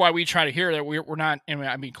 that's why we try to hear that we're not.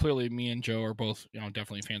 I mean, clearly, me and Joe are both,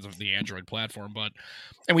 definitely fans of the Android platform,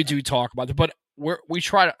 and we do talk about it. But we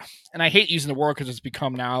try to, and I hate using the word because it's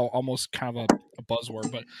become now almost kind of a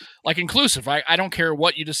buzzword. But like inclusive, I don't care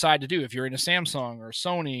what you decide to do. If you're into Samsung or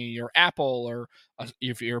Sony or Apple, or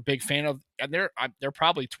if you're a big fan of, and there are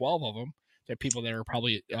probably 12 of them. There are people that are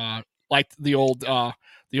probably like the old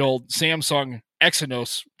Samsung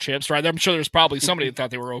Exynos chips, right? I'm sure there's probably somebody that thought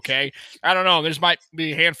they were okay. I don't know. There's might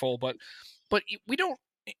be a handful, but we don't.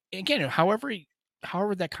 Again, however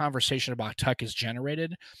that conversation about tech is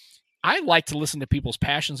generated, I like to listen to people's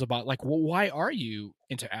passions about, like, well, why are you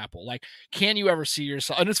into Apple? Like, can you ever see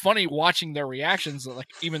yourself? And it's funny watching their reactions. Like,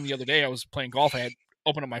 even the other day, I was playing golf. I had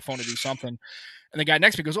opened up my phone to do something, and the guy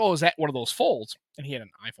next to me goes, "Oh, is that one of those folds?" And he had an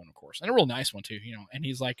iPhone, of course, and a real nice one too. And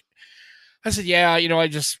he's like, I said, yeah,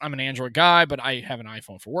 I'm an Android guy, but I have an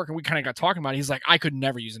iPhone for work. And we kind of got talking about it. He's like, I could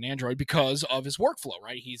never use an Android because of his workflow,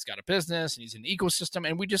 right? He's got a business and he's in an ecosystem.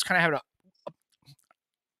 And we just kind of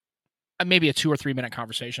had maybe a 2 or 3 minute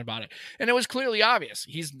conversation about it. And it was clearly obvious.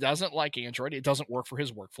 He doesn't like Android. It doesn't work for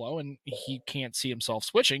his workflow. And he can't see himself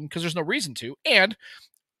switching because there's no reason to. And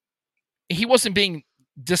he wasn't being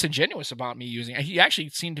disingenuous about me using it. He actually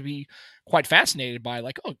seemed to be quite fascinated by,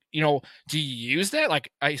 like, oh, do you use that?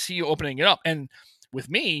 Like, I see you opening it up. And with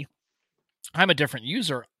me, I'm a different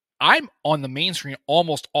user. I'm on the main screen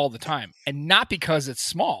almost all the time, and not because it's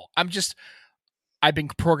small. I've been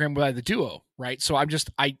programmed by the Duo, right? So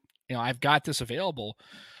I've got this available.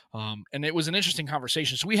 And it was an interesting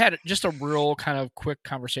conversation. So we had just a real kind of quick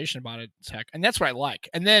conversation about it, tech, and that's what I like.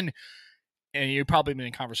 And you've probably been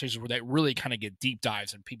in conversations where they really kind of get deep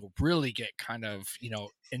dives and people really get kind of,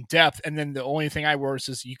 in depth. And then the only thing I worry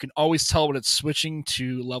is you can always tell when it's switching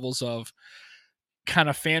to levels of kind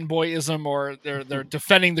of fanboyism, or they're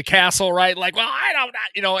defending the castle, right? Like, well, I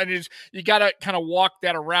don't, and you got to kind of walk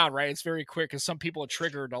that around, right? It's very quick because some people are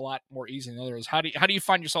triggered a lot more easy than others. How do you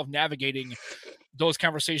find yourself navigating those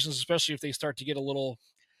conversations, especially if they start to get a little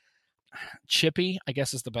chippy, I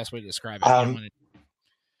guess is the best way to describe it.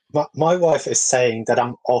 My wife is saying that I'm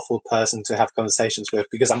an awful person to have conversations with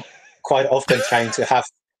because I'm quite often trying to have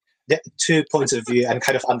the 2 points of view and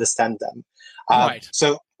kind of understand them. Right.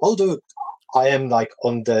 So although I am like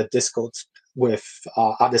on the Discord with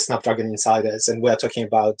other Snapdragon insiders and we're talking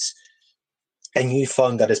about a new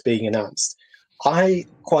phone that is being announced, I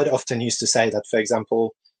quite often used to say that, for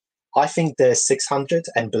example, I think the 600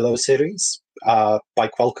 and below series by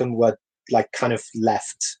Qualcomm were like kind of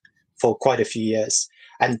left for quite a few years.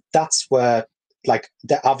 And that's where, like,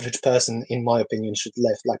 the average person, in my opinion, should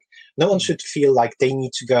live. Like, no one should feel like they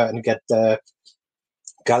need to go and get the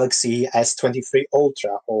Galaxy S23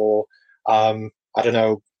 Ultra or, I don't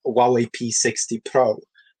know, Huawei P60 Pro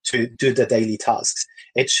to do the daily tasks.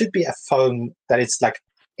 It should be a phone that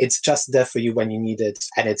it's just there for you when you need it,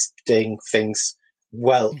 and it's doing things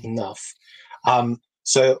well enough.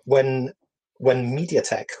 So when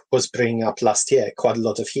MediaTek was bringing up last year quite a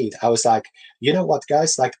lot of heat, I was like, you know what,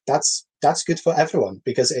 guys, like that's good for everyone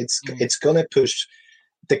because it's going to push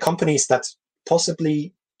the companies that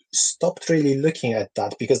possibly stopped really looking at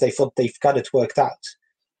that because they thought they've got it worked out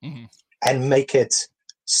and make it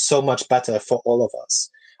so much better for all of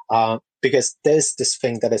us. Because there's this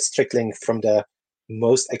thing that is trickling from the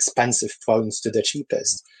most expensive phones to the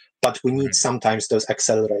cheapest. But we need sometimes those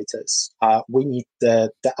accelerators. We need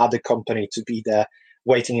the other company to be there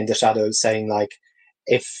waiting in the shadows saying, like,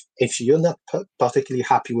 if you're not particularly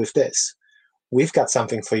happy with this, we've got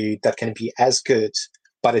something for you that can be as good,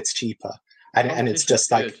 but it's cheaper. And it's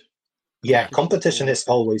just like, competition is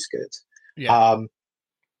always good. Yeah.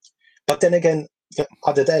 But then again, the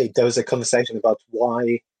other day, there was a conversation about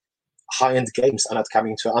why high-end games are not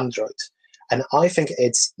coming to Android. And I think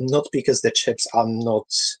it's not because the chips are not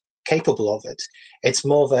capable of it. It's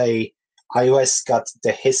more of iOS got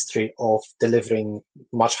the history of delivering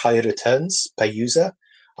much higher returns per user.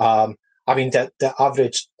 I mean, the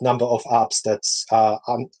average number of apps that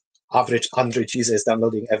average Android user is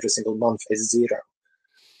downloading every single month is 0.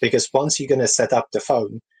 Because once you're going to set up the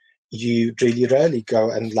phone, you really rarely go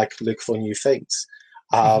and like look for new things.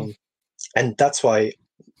 And that's why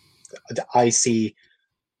I see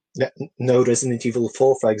no Resident Evil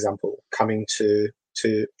 4, for example, coming to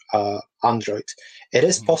Android. It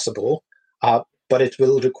is possible, but it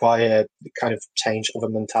will require kind of change of a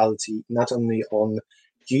mentality, not only on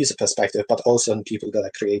user perspective, but also on people that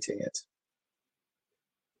are creating it.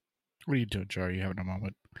 What are you doing, Joe? Are you having a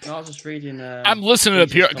moment? No, I was just reading. I'm listening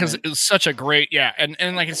to Piotr because comment. it's such a great,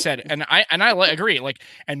 and like I said, and I agree. Like,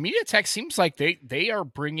 and MediaTek seems like they are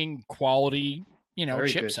bringing quality,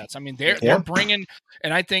 Very good. chipsets. I mean, they're bringing,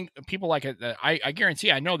 and I think people like it. I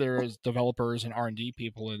guarantee. I know there is developers and R&D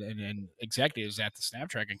people and executives at the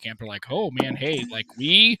Snapdragon camp are like, oh man, hey, like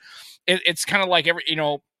it's kind of like every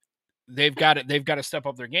they've got to step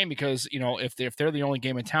up their game because if they're the only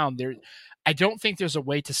game in town, I don't think there's a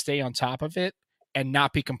way to stay on top of it and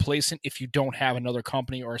not be complacent if you don't have another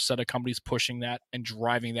company or a set of companies pushing that and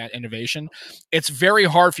driving that innovation. It's very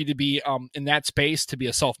hard for you to be in that space to be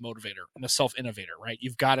a self-motivator and a self-innovator, right?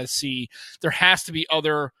 You've got to see there has to be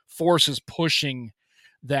other forces pushing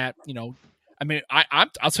that, I mean,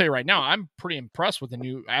 I'll tell you right now, I'm pretty impressed with the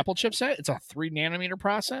new Apple chipset. It's a 3 nanometer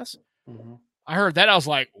process. Mm-hmm. I heard that. I was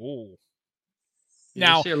like, oh.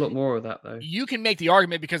 Now, you see a lot more of that, though. You can make the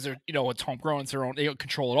argument because they're, it's homegrown, it's their own, they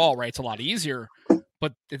control it all, right? It's a lot easier.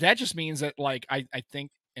 But that just means that, like, I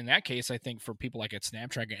think in that case, I think for people like at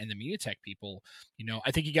Snapdragon and the MediaTek people,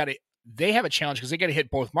 I think they have a challenge because they got to hit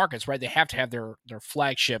both markets, right? They have to have their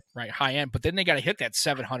flagship, right, high end, but then they got to hit that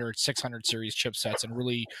 700, 600 series chipsets and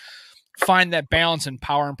really find that balance in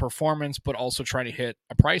power and performance, but also try to hit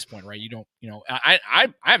a price point, right? You don't, I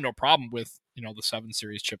have no problem with, the 7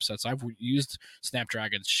 series chipsets. I've used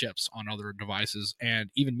Snapdragon's chips on other devices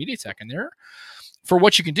and even MediaTek, and they're, for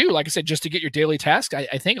what you can do, like I said, just to get your daily task. I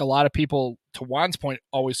think a lot of people, to Juan's point,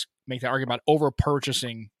 always make that argument about over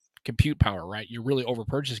purchasing compute power, right? You're really over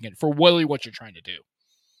purchasing it for really what you're trying to do.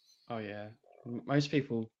 Oh yeah. Most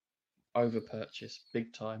people over purchase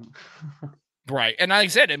big time. Right. And like I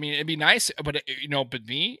said, I mean, it'd be nice, but but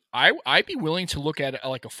me, I'd be willing to look at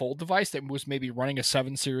like a fold device that was maybe running a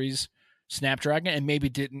 7 series Snapdragon and maybe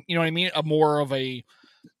didn't, you know what I mean? A more of a,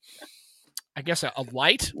 I guess a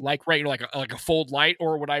light, like like a fold light,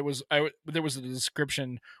 or what there was a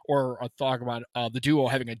description or a thought about the Duo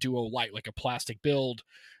having a Duo light, like a plastic build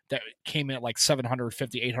that came in at like $750,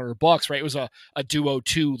 $800, right? It was a Duo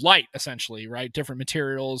 2 light essentially, right? Different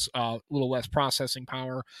materials, a little less processing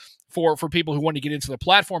power for people who wanted to get into the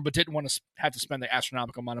platform, but didn't want to have to spend the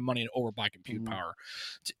astronomical amount of money and overbuy compute power.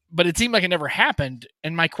 But it seemed like it never happened.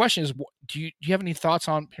 And my question is, do you have any thoughts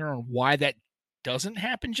on why that doesn't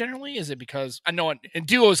happen generally? Is it because, I know in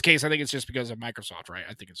Duo's case, I think it's just because of Microsoft, right?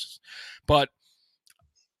 I think it's just, but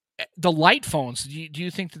the light phones, do you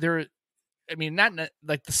think that they're, I mean, not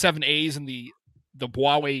like the 7As and the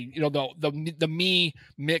Huawei, the Mi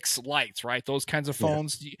Mix lights, right? Those kinds of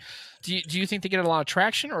phones. Yeah. Do you think they get a lot of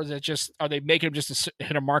traction, or is it just, are they making them just to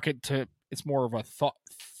hit a market to, it's more of a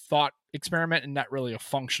thought experiment and not really a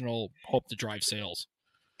functional hope to drive sales?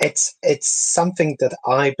 It's something that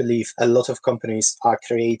I believe a lot of companies are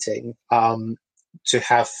creating to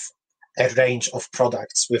have a range of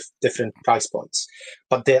products with different price points.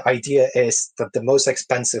 But the idea is that the most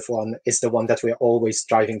expensive one is the one that we're always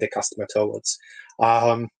driving the customer towards.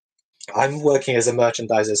 I'm working as a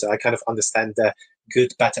merchandiser, so I kind of understand the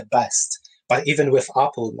good, better, best. But even with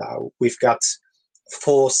Apple now, we've got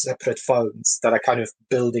 4 separate phones that are kind of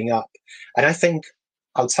building up. And I think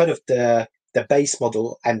outside of the base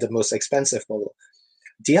model and the most expensive model,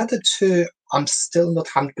 the other 2, I'm still not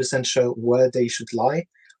 100% sure where they should lie.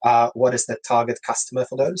 What is the target customer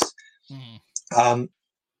for those?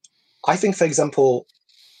 I think, for example,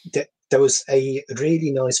 there was a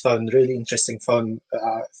really nice phone, really interesting phone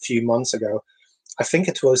a few months ago. I think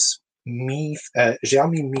it was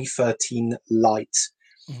Xiaomi Mi 13 Lite,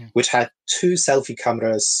 which had 2 selfie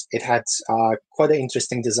cameras. It had quite an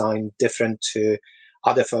interesting design, different to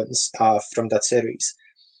other phones from that series.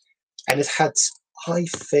 And it had, I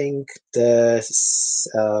think, the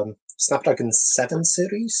Snapdragon 7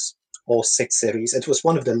 series or 6 series. It was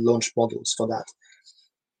one of the launch models for that.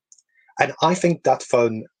 And I think that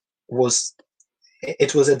phone was a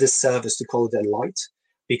disservice to call it a light,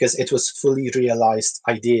 because it was fully realized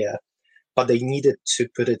idea, but they needed to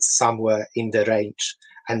put it somewhere in the range,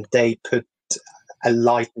 and they put a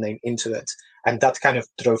light name into it. And that kind of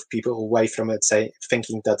drove people away from it,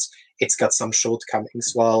 thinking that it's got some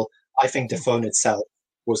shortcomings. Well, I think the phone itself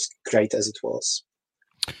was great as it was.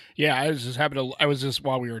 Yeah, I was just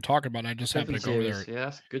while we were talking about it, I just happened to go over there. Yeah,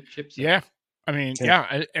 that's good chipset. Yeah. I mean,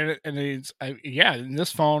 and it's in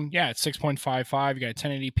this phone, it's 6.55. You got a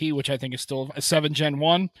 1080p, which I think is still a 7 Gen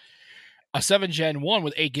 1. A 7 Gen 1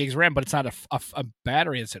 with 8 gigs RAM, but it's not a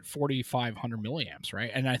battery that's at 4,500 milliamps,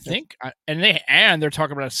 right? And I think, they're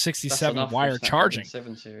talking about a 67 wire charging.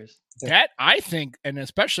 7 series. That, I think, and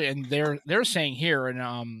especially, and they're saying here,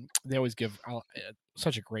 and they always give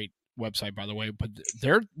such a great website, by the way, but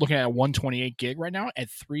they're looking at a 128 gig right now at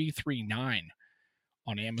 339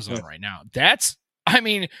 on Amazon right now. That's, I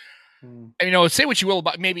mean, say what you will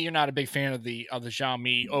about, maybe you're not a big fan of the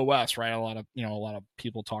Xiaomi OS, right? A lot of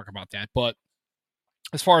people talk about that, but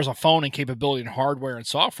as far as a phone and capability and hardware and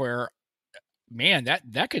software, man,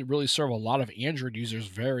 that could really serve a lot of Android users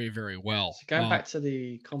very, very well. So going back to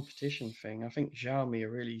the competition thing, I think Xiaomi are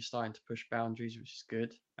really starting to push boundaries, which is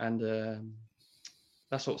good, and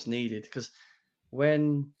that's what's needed. Because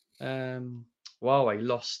when Huawei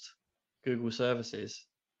lost Google services,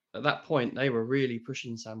 at that point they were really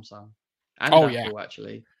pushing Samsung and Apple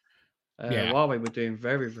actually. Huawei were doing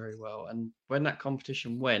very, very well, and when that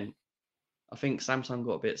competition went, I think Samsung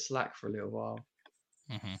got a bit slack for a little while.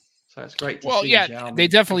 Mm-hmm. So it's great to see. Xiaomi they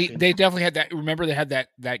definitely had that. Remember, they had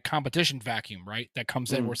that competition vacuum, right? That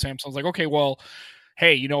comes in where Samsung's like, okay, well,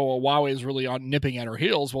 hey, Huawei is really on nipping at our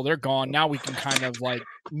heels. Well, they're gone. Now we can kind of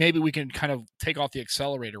maybe we can kind of take off the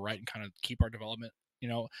accelerator, right, and kind of keep our development.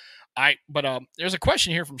 There's a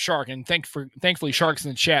question here from Shark, and thankfully Shark's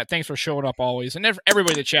in the chat. Thanks for showing up always, and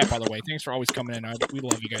everybody in the chat, by the way. Thanks for always coming in. We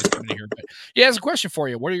love you guys coming in here. But yeah, there's a question for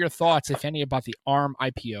you. What are your thoughts, if any, about the ARM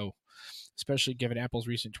IPO? Especially given Apple's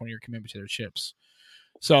recent 20-year commitment to their chips.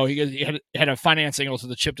 So he had a finance angle to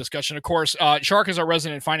the chip discussion. Of course, Shark is our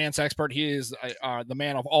resident finance expert. He is the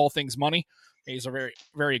man of all things money. He's a very,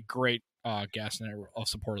 very great guest and a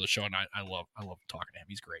supporter of the show, and I love talking to him.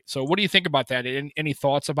 He's great. So what do you think about that? Any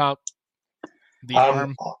thoughts about the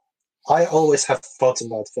ARM? I always have thoughts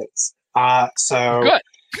about things. So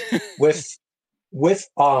good. with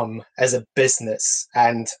ARM as a business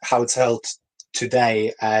and how it's held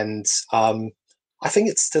today, and I think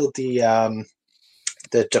it's still the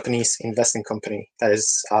Japanese investing company that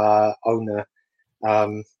is owner.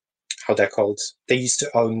 How they're called? They used to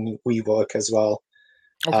own WeWork as well.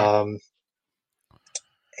 Okay.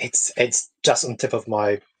 It's just on tip of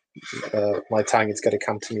my tongue. It's going to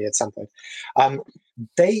come to me at some point.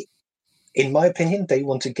 They, in my opinion, they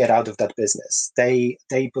want to get out of that business. They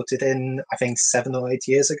put it in, I think, 7 or 8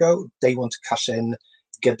 years ago. They want to cash in,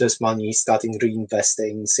 get this money, starting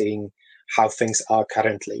reinvesting, seeing how things are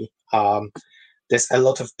currently. There's a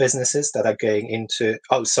lot of businesses that are going into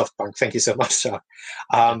SoftBank. Thank you so much, Chuck.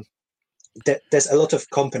 There's a lot of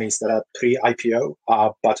companies that are pre-IPO,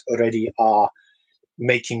 but already are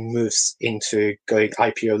making moves into going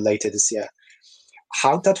IPO later this year.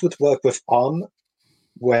 How that would work with ARM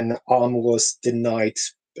when ARM was denied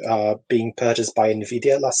being purchased by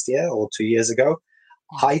NVIDIA last year or 2 years ago,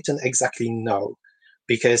 I don't exactly know,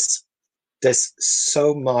 because there's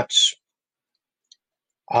so much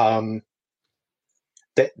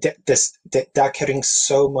they're carrying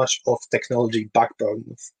so much of technology backbone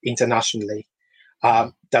internationally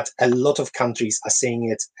that a lot of countries are seeing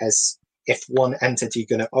it as, if one entity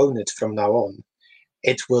going to own it from now on,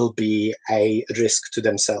 it will be a risk to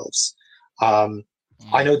themselves.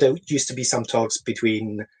 I know there used to be some talks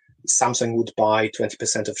between Samsung would buy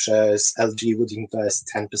 20% of shares, LG would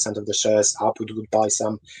invest 10% of the shares, Apple would buy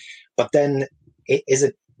some. But then is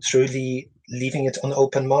it truly leaving it on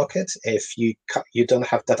open market if you don't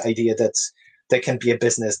have that idea that there can be a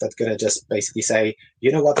business that's going to just basically say,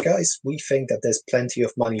 you know what, guys, we think that there's plenty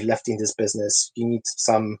of money left in this business. You need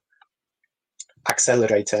some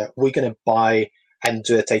accelerator. We're going to buy and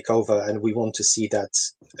do a takeover, and we want to see that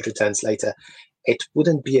returns later. It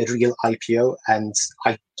wouldn't be a real IPO, and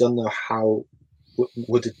I don't know how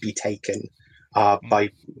would it be taken by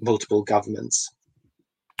multiple governments.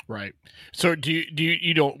 Right. So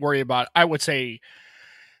you don't worry about, I would say,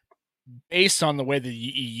 based on the way the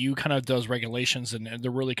EU kind of does regulations and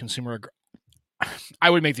they're really I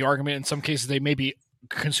would make the argument in some cases they may be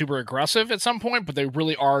consumer aggressive at some point, but they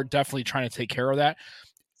really are definitely trying to take care of that.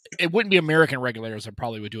 It wouldn't be American regulators that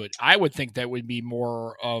probably would do it. I would think that would be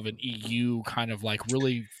more of an EU kind of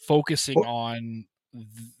really focusing on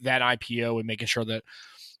that IPO and making sure that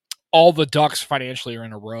all the ducks financially are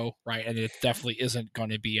in a row, right? And it definitely isn't going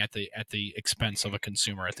to be at the expense of a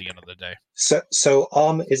consumer at the end of the day. So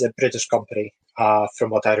ARM is a British company,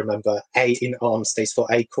 from what I remember. A in ARM stands for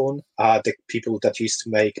Acorn, the people that used to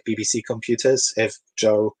make BBC computers. If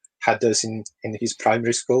Joe had those in his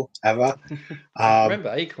primary school ever. I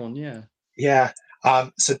remember Acorn, yeah. Yeah.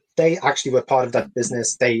 So they actually were part of that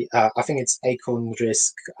business. They, I think it's Acorn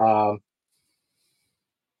Risk.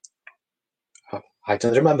 I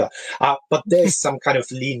don't remember, but there's some kind of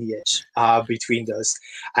lineage between those,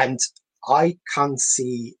 and I can't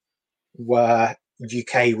see where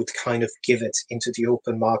UK would kind of give it into the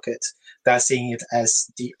open market. They're seeing it as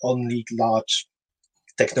the only large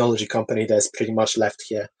technology company that's pretty much left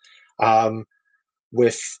here.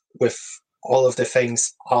 With all of the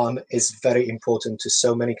things, ARM is very important to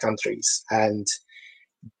so many countries, and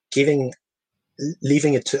giving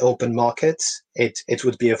leaving it to open market, it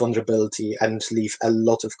would be a vulnerability and leave a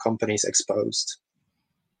lot of companies exposed.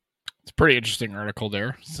 It's a pretty interesting article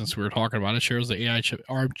there, since we were talking about it. Shares the AI chip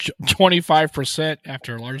are 25%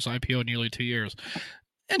 after largest IPO in nearly 2 years.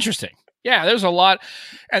 Interesting. Yeah, there's a lot,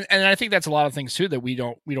 and I think that's a lot of things too that we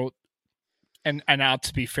don't. And now,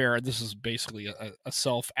 to be fair, this is basically a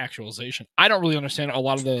self-actualization. I don't really understand a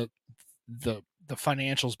lot of the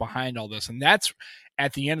financials behind all this, and that's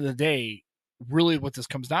at the end of the day really what this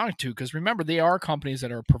comes down to. Because remember, they are companies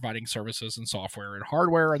that are providing services and software and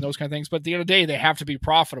hardware and those kind of things. But at the end of the day, they have to be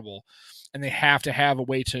profitable, and they have to have a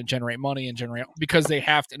way to generate money and because they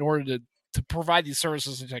have to, in order to provide these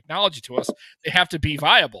services and technology to us, they have to be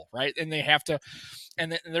viable, right? And they have to,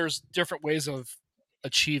 and there's different ways of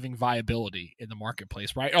achieving viability in the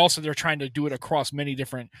marketplace, right? Also, they're trying to do it across many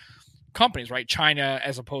different companies, right? China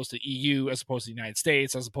as opposed to EU, as opposed to the United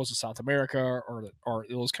States, as opposed to South America or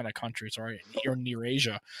those kind of countries, right? Or near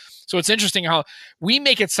Asia. So it's interesting how we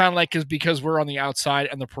make it sound like because we're on the outside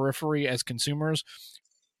and the periphery as consumers,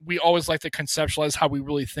 we always like to conceptualize how we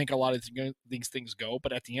really think a lot of these things go.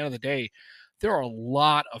 But at the end of the day, there are a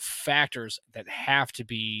lot of factors that have to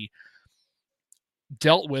be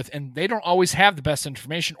dealt with, and they don't always have the best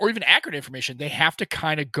information or even accurate information. They have to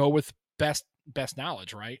kind of go with best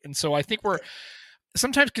knowledge, right? And so I think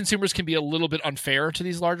sometimes consumers can be a little bit unfair to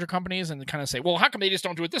these larger companies and kind of say, well, how come they just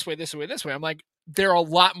don't do it this way, this way, this way? I'm like, there are a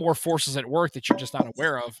lot more forces at work that you're just not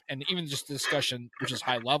aware of. And even just the discussion, which is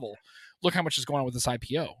high level, look how much is going on with this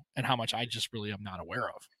IPO and how much I just really am not aware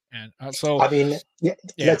of. And so, I mean, yeah.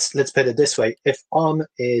 Let's put it this way. If Arm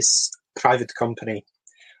is a private company,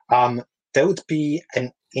 there would be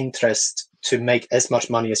an interest to make as much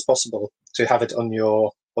money as possible to have it on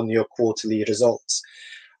your quarterly results.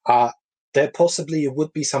 There possibly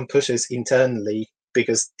would be some pushes internally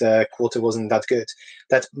because the quarter wasn't that good,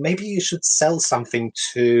 that maybe you should sell something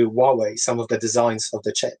to Huawei, some of the designs of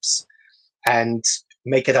the chips, and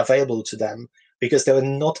make it available to them, because they were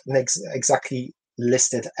not exactly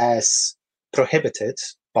listed as prohibited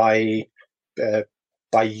by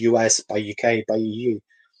US, by UK, by EU.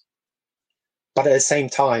 But at the same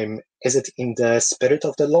time, is it in the spirit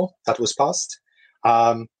of the law that was passed?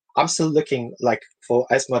 I'm still looking for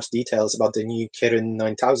as much details about the new Kirin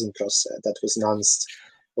 9000 processor that was announced.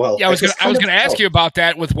 Well, yeah, I was going to ask you about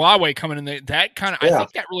that with Huawei coming in. That kind of, I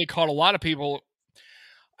think that really caught a lot of people,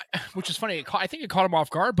 which is funny. I think it caught them off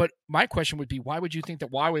guard. But my question would be, why would you think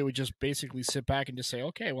that Huawei would just basically sit back and just say,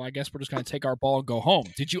 okay, well, I guess we're just going to take our ball and go home?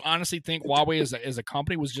 Did you honestly think Huawei as a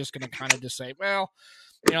company was just going to kind of just say, well,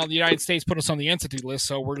 the United States put us on the entity list,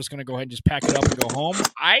 so we're just going to go ahead and just pack it up and go home?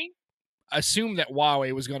 I assume that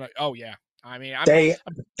Huawei was going to, oh yeah. I mean,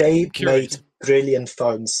 they made brilliant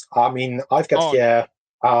phones. I mean, I've got here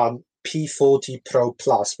P40 Pro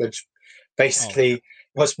Plus, which basically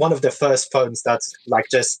was one of the first phones that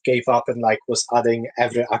just gave up and was adding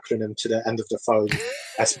every acronym to the end of the phone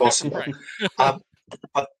as possible.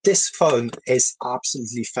 But this phone is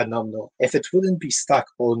absolutely phenomenal. If it wouldn't be stuck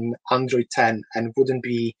on Android 10 and wouldn't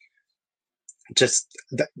be just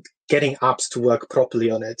getting apps to work properly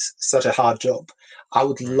on it, such a hard job, I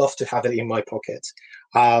would love to have it in my pocket.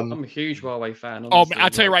 I'm a huge Huawei fan. Honestly. I'll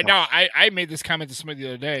tell you right now, I made this comment to somebody the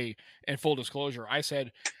other day, in full disclosure. I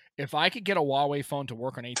said, if I could get a Huawei phone to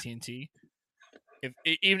work on AT&T,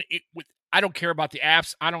 I don't care about the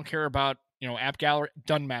apps. I don't care about app gallery.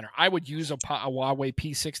 Doesn't matter. I would use a Huawei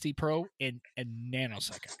P60 Pro in a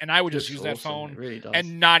nanosecond, and I would just use that phone really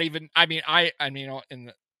and not even. I mean, in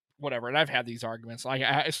the whatever. And I've had these arguments.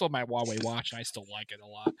 I still have my Huawei watch, and I still like it a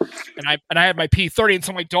lot. And I have my P30, and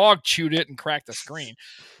so my dog chewed it and cracked the screen,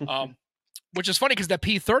 which is funny because that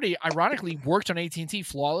P30 ironically worked on AT&T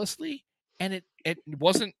flawlessly, and it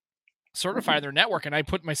wasn't certified in their network. And I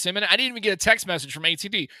put my SIM in it. I didn't even get a text message from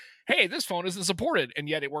AT&T, hey, this phone isn't supported, and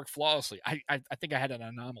yet it worked flawlessly. I think I had an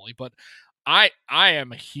anomaly, but I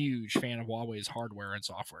am a huge fan of Huawei's hardware and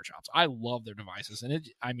software chops. I love their devices, and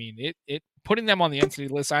it putting them on the entity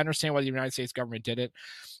list. I understand why the United States government did it.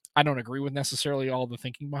 I don't agree with necessarily all the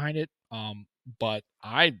thinking behind it, but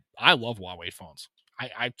I love Huawei phones.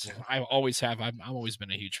 I always have. I've always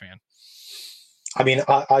been a huge fan. I mean,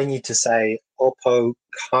 I need to say Oppo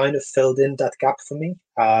kind of filled in that gap for me.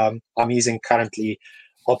 I'm using currently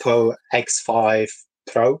Oppo X5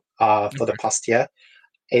 Pro for the past year.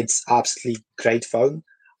 It's absolutely great phone.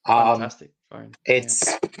 Fantastic phone.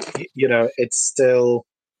 It's it's still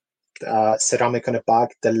ceramic on the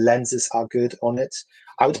back. The lenses are good on it.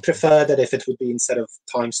 I would prefer that if it would be instead of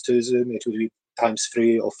 ×2 zoom, it would be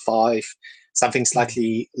 ×3 or 5, something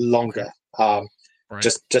slightly longer. Right.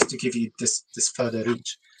 Just to give you this further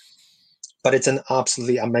reach. but it's an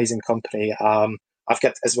absolutely amazing company. I've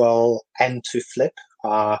got as well N2 Flip,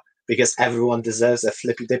 because everyone deserves a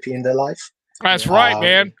flippy dippy in their life. That's right,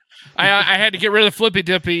 man. I had to get rid of the flippy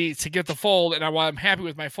dippy to get the fold, and while I'm happy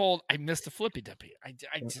with my fold, I missed the flippy dippy. I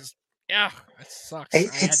just, it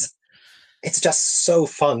sucks. It's just so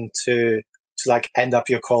fun to like end up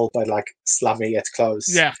your call by like slamming it close.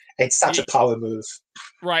 Yeah, it's such a power move.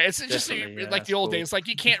 Right. It's just like the old days. Like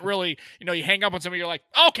you can't really, you hang up on somebody, you're like,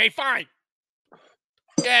 okay, fine.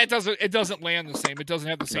 Yeah, it doesn't land the same. It doesn't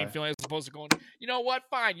have the same feeling as opposed to going, you know what?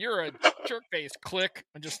 Fine, you're a jerk face. Click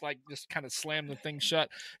and just kind of slam the thing shut.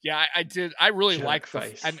 Yeah, I did. I really like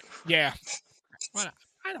face. Yeah. Well,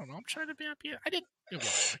 I don't know. I'm trying to be happy. I did.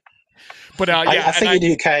 But I think in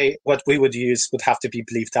the UK, what we would use would have to be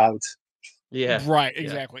bleeped out. Yeah. Right.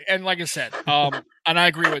 Exactly. Yeah. And like I said, and I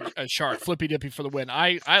agree with Shark. Flippy dippy for the win.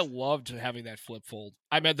 I loved having that flip fold.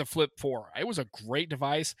 I meant the Flip 4. It was a great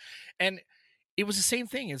device, and it was the same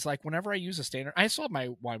thing. It's like whenever I use a standard, I still have my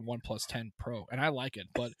OnePlus 10 Pro, and I like it.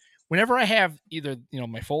 But whenever I have either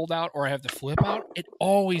my fold out or I have the flip out, it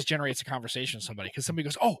always generates a conversation with somebody because somebody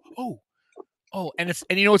goes, oh, and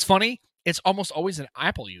what's funny? It's almost always an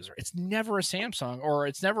Apple user. It's never a Samsung or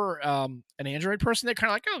it's never an Android person. They're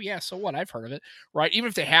kind of like, oh yeah, so what? I've heard of it, right? Even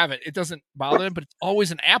if they have it, it doesn't bother them. But it's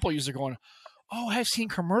always an Apple user going, oh, I've seen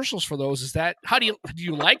commercials for those. Is that how do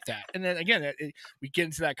you like that? And then again, we get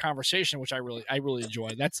into that conversation, which I really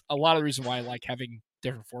enjoy. That's a lot of the reason why I like having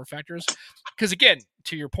different form factors. Because again,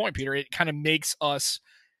 to your point, Peter, it kind of makes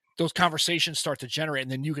those conversations start to generate,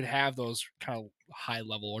 and then you can have those kind of high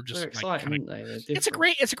level or just exciting, it's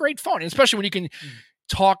a great phone, and especially when you can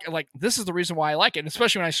talk. Like this is the reason why I like it, and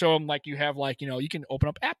especially when I show them you have you can open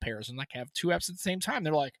up app pairs and have two apps at the same time.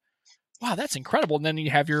 They're like, wow, that's incredible. And then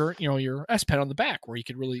you have your your S Pen on the back where you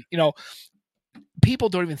could really people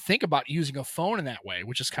don't even think about using a phone in that way,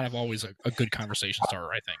 which is kind of always a good conversation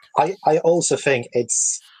starter, I think. I also think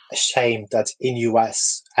it's a shame that in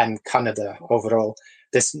US and Canada overall,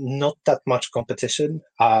 there's not that much competition,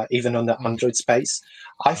 even on the Android space.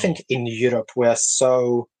 I think in Europe, we're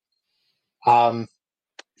so...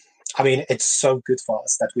 it's so good for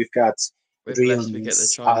us that we've got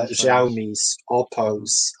Realme's, Xiaomi's,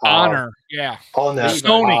 Oppo's, Honor,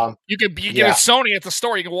 Sony. You get a Sony at the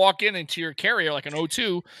store. You can walk into your carrier like an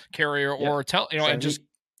O2 carrier or and just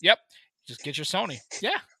get your Sony.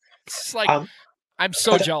 Yeah, it's like I'm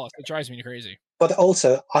so jealous. It drives me crazy. But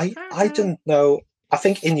also, I don't know. I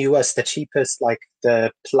think in US the cheapest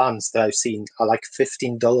the plans that I've seen are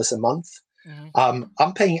 $15 a month. Mm-hmm.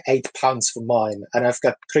 I'm paying £8 for mine, and I've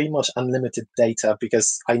got pretty much unlimited data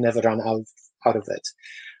because I never run out of it.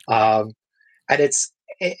 And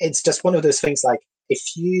it's just one of those things. If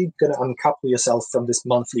you're gonna uncouple yourself from this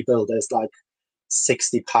monthly bill, there's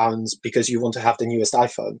 £60 because you want to have the newest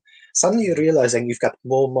iPhone. Suddenly you're realizing you've got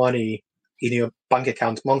more money in your bank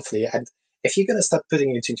account monthly, and if you're gonna start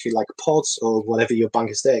putting it into pods or whatever your bank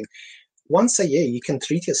is doing, once a year, you can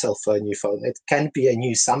treat yourself for a new phone. It can be a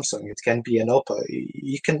new Samsung. It can be an Oppo.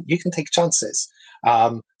 You can take chances.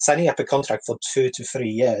 Signing up a contract for 2 to 3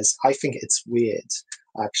 years, I think it's weird,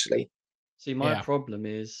 actually. See, my problem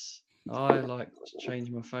is I like to change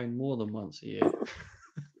my phone more than once a year.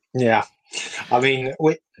 Yeah. We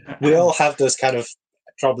all have those kind of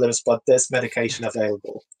problems, but there's medication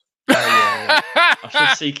available. Yeah. I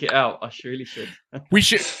should seek it out. I really should. We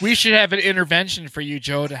should have an intervention for you,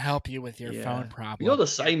 Joe, to help you with your phone problem. You're the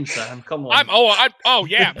same, Sam. Come on.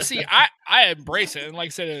 Yeah. See, I embrace it, and like I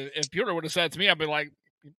said, if Piotr would have said it to me, I'd be like,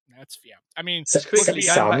 that's Just quickly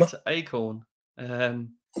going back to Acorn.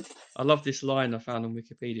 I love this line I found on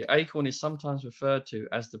Wikipedia. Acorn is sometimes referred to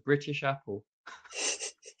as the British Apple.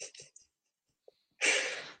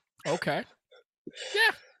 Okay.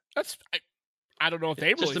 Yeah, that's. I don't know if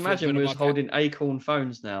they really just imagine we was holding Acorn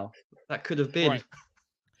phones now. That could have been. Right.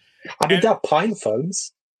 They're Pine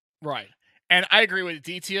phones. Right. And I agree with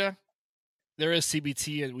Aditya. There is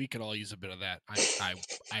CBT, and we could all use a bit of that.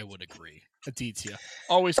 I would agree. Aditya.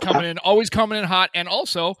 Always coming in hot. And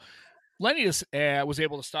also, Lenny was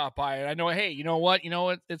able to stop by. And I know, hey, you know what?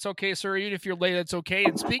 It's okay, sir. Even if you're late, it's okay.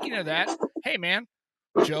 And speaking of that, hey, man,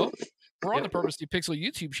 Joe, we're on the Purposely Pixel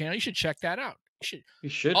YouTube channel. You should check that out. You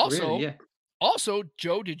should also, really, yeah. Also,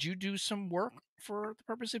 Joe, did you do some work for the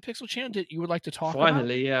Purposely Pixel channel that you would like to talk about?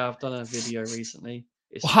 Finally, yeah, I've done a video recently.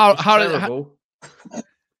 It's terrible.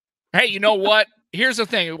 Hey, you know what? Here's the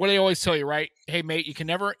thing. What do they always tell you, right? Hey, mate, you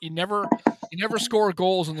never score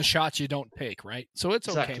goals in the shots you don't take, right? So it's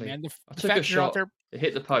okay, man. I took a shot. It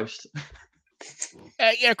hit the post.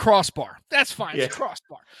 Yeah, crossbar. That's fine. Yeah. It's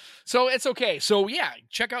crossbar. So it's okay. So yeah,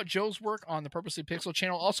 check out Joe's work on the Purposely Pixel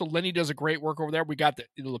channel. Also, Lenny does a great work over there. We got the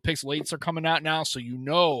Pixel 8s are coming out now, so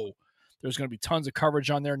there's going to be tons of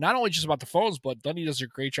coverage on there. Not only just about the phones, but Lenny does a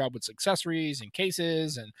great job with accessories and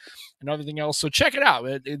cases and everything else. So check it out.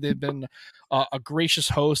 They've been a gracious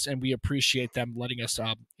host, and we appreciate them letting us,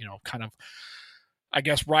 kind of, I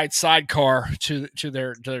guess, ride sidecar to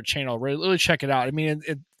their channel. Really check it out. I mean,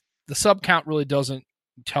 the sub count really doesn't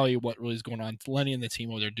tell you what really is going on. Lenny and the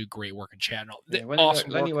team over there do great work in chat. Yeah,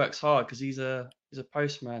 Lenny works hard because he's a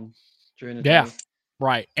postman during the yeah. day.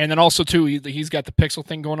 Right. And then also, too, he's got the Pixel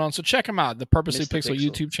thing going on. So check him out, the Purposely Pixel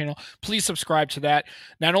YouTube channel. Please subscribe to that.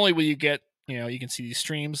 Not only will you get, you can see these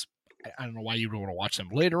streams. I don't know why you would want to watch them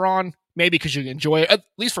later on. Maybe because you enjoy it, at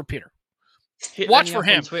least for Peter. Watch for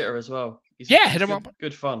him. On Twitter as well. Hit him up.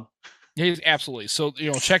 Good fun. Yeah, he's absolutely. So,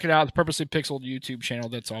 check it out. The Purposely Pixel YouTube channel.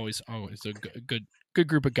 That's always a good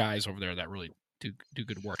group of guys over there that really do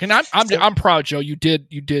good work. And I'm proud, Joe. You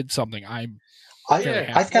did something. I've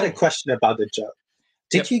got a question about it, Joe.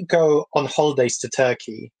 Did you go on holidays to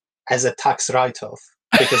Turkey as a tax write-off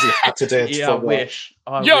because you had to do it for work?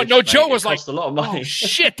 I wish, Joe was like, a lot of money. Oh,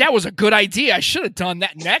 shit, that was a good idea. I should have done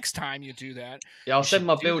that next time you do that. Yeah, I'll send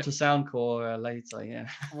my bill to Soundcore later, yeah.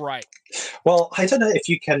 Right. Well, I don't know if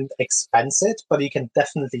you can expense it, but you can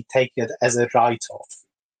definitely take it as a write-off.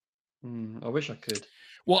 I wish I could.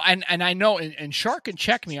 Well, and I know, and Shark can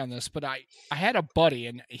check me on this, but I had a buddy,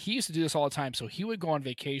 and he used to do this all the time. So he would go on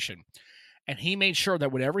vacation, and he made sure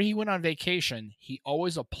that whenever he went on vacation, he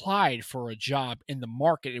always applied for a job in the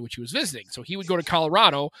market in which he was visiting. So he would go to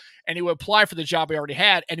Colorado, and he would apply for the job he already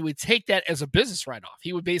had, and he would take that as a business write-off.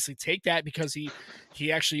 He would basically take that because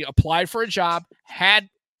he actually applied for a job, had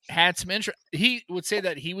some interest. He would say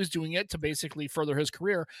that he was doing it to basically further his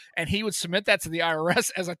career, and he would submit that to the IRS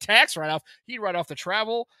as a tax write-off. He'd write off the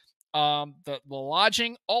travel, the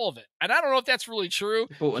lodging, all of it. And I don't know if that's really true.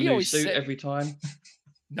 You bought a new suit every time.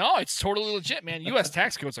 No, it's totally legit, man. U.S.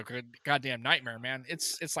 tax code's a goddamn nightmare, man.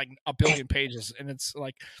 It's like a billion pages, and it's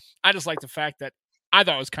like, I just like the fact that I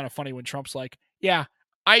thought it was kind of funny when Trump's like, yeah,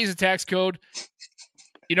 I use a tax code.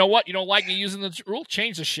 You know what? You don't like me using the rule?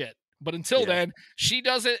 Change the shit. But until then, she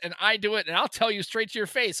does it and I do it, and I'll tell you straight to your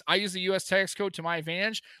face, I use the U.S. tax code to my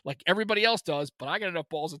advantage like everybody else does, but I got enough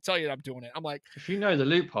balls to tell you that I'm doing it. I'm like, if you know the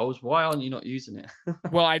loopholes, why aren't you not using it?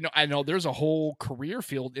 Well, I know there's a whole career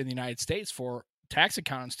field in the United States for tax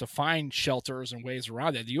accountants to find shelters and ways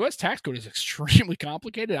around it. The U.S. tax code is extremely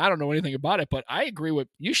complicated. I don't know anything about it, but I agree with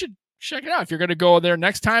you should check it out. If you're going to go there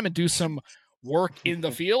next time and do some work in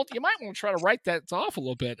the field, you might want to try to write that off a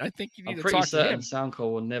little bit. I think you need to talk to him. I'm pretty certain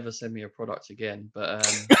Soundcore will never send me a product again, but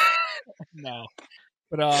no.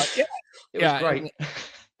 But it was great.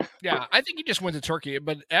 Yeah, I think you just went to Turkey,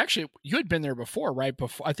 but actually you had been there before, right?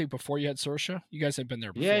 Before you had Sersha, you guys had been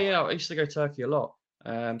there before. Yeah, I used to go to Turkey a lot.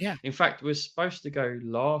 In fact, we were supposed to go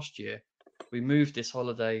last year. We moved this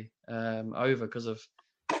holiday over because of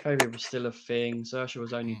COVID was still a thing. Sersha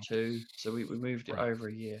was only 2, so we moved it over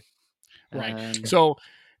a year. Right. So,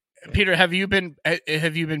 Peter, have you been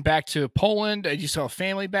back to Poland? Did you still have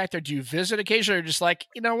family back there? Do you visit occasionally, or just like,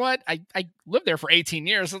 you know what? I lived there for 18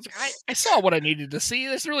 years. I saw what I needed to see.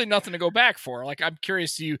 There's really nothing to go back for. Like, I'm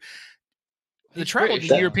curious, the travel to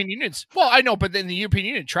the European Union's. Well, I know, but then the European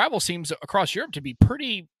Union travel seems across Europe to be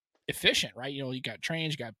pretty efficient, right? You got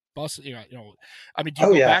trains, you got buses, I mean, do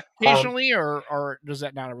you go back occasionally, or does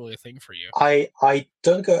that not really a thing for you? I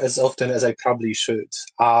don't go as often as I probably should,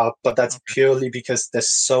 but that's purely because there's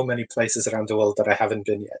so many places around the world that I haven't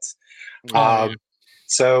been yet.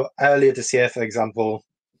 So earlier this year, for example,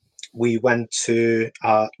 we went to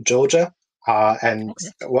Georgia and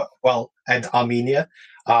Armenia,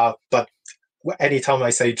 but anytime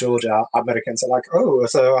I say Georgia, Americans are like, "Oh,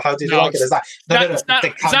 so how did you like it?" Is that it's not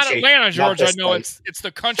Atlanta, Georgia. No, it's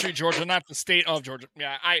the country, Georgia, not the state of Georgia.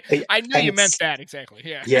 Yeah, I knew you meant that exactly.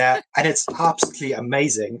 Yeah, yeah, and it's absolutely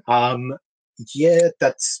amazing. Yeah,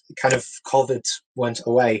 that kind of COVID went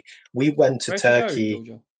away. We went to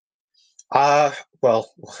Turkey.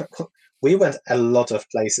 Well, we went a lot of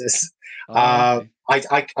places. I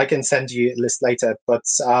can send you a list later, but.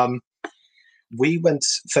 We went,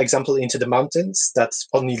 for example, into the mountains. That's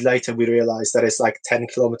only later we realized that it's like 10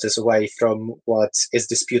 kilometers away from what is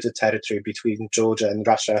disputed territory between Georgia and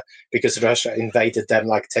Russia, because Russia invaded them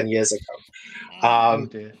like 10 years ago.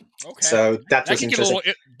 So that was interesting.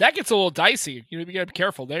 That gets a little dicey. You got to be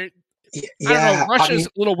careful. I don't know. Russia's a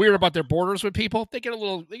little weird about their borders with people. They get a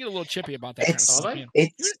little chippy about that kind of stuff.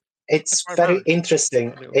 It's very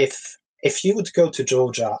interesting. If you would go to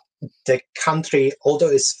Georgia, the country, although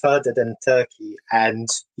it's further than Turkey, and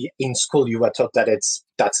in school you were taught that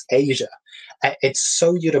that's Asia, it's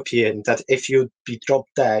so European that if you'd be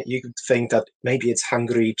dropped there, you could think that maybe it's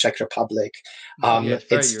Hungary, Czech Republic.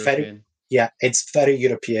 It's very European. It's very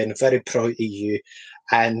European, very pro-EU,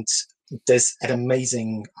 and there's an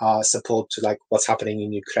amazing support to like what's happening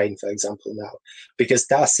in Ukraine, for example, now, because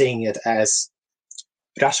they're seeing it as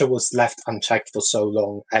Russia was left unchecked for so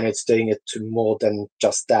long, and it's doing it to more than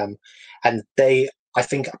just them. And they, I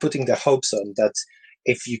think, are putting their hopes on that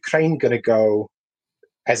if Ukraine going to go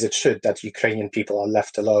as it should, that Ukrainian people are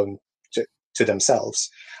left alone to themselves,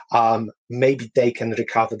 maybe they can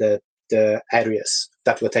recover the areas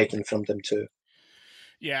that were taken from them too.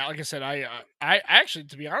 Yeah, like I said, I actually,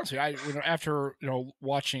 to be honest with you, after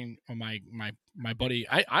watching my buddy,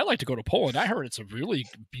 I like to go to Poland. I heard it's a really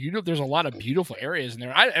beautiful. There's a lot of beautiful areas in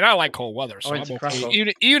there, and I like cold weather, so I'm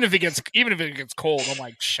okay. Even if it gets cold,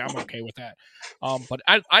 I'm okay with that. But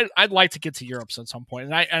I'd like to get to Europe at some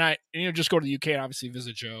point, and I just go to the UK and obviously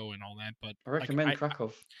visit Joe and all that. But I recommend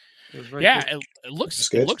Krakow. It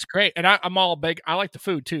looks great, and I'm all big. I like the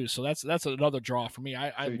food too, so that's another draw for me.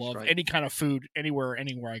 I love any kind of food anywhere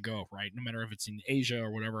I go. Right, no matter if it's in Asia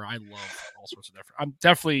or whatever, I love all sorts of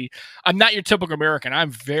different. I'm not your typical American.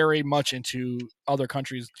 I'm very much into other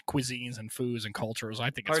countries' cuisines and foods and cultures. I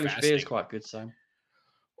think Polish beer is quite good, Sam.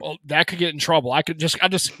 Well, that could get in trouble. I just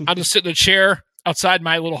sit in a chair outside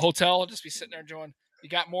my little hotel and just be sitting there enjoying. You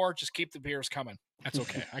got more? Just keep the beers coming. That's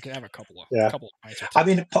okay. I can have a couple of pints. I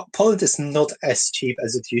mean, Poland is not as cheap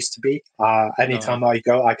as it used to be. Anytime I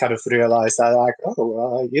go, I kind of realize that, like,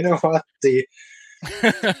 you know what? The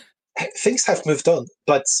things have moved on.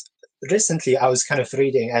 But recently, I was kind of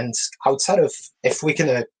reading, and outside of, if we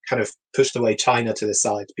can kind of push away China to the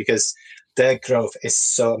side, because their growth is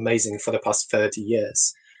so amazing for the past 30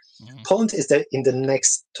 years. Mm-hmm. Poland is in the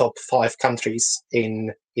next top 5 countries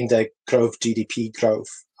in the GDP growth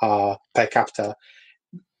per capita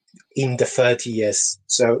in the 30 years.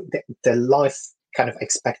 So the life kind of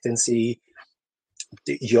expectancy,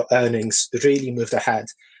 your earnings really moved ahead.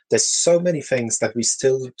 There's so many things that we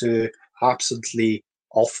still do absolutely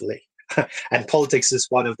awfully, and politics is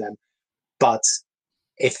one of them. But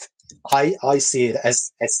if I see it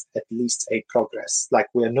as at least a progress, like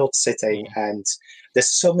we're not sitting, and there's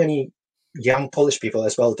so many young Polish people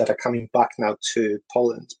as well that are coming back now to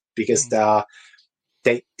Poland because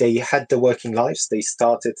they had the working lives. They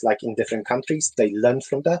started like in different countries. They learned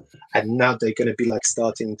from that, and now they're going to be like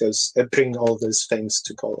starting bring all those things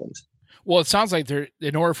to Poland. Well, it sounds like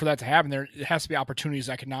in order for that to happen, there has to be opportunities,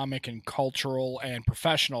 economic and cultural and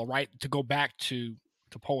professional, right, to go back to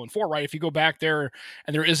Poland for, right? If you go back there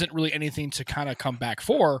and there isn't really anything to kind of come back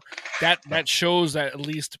for, that shows that at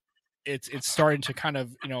least it's starting to kind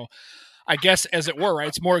of, I guess, as it were, right?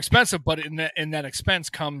 It's more expensive, but in that expense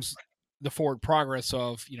comes the forward progress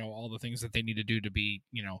of, all the things that they need to do to be,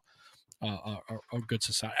 a good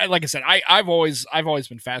society. Like I said, I've always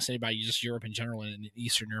been fascinated by just Europe in general and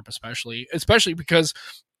Eastern Europe, especially because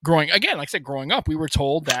growing up, we were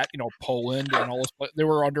told that, Poland and all this, they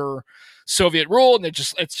were under Soviet rule, and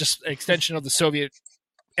it's just an extension of the Soviet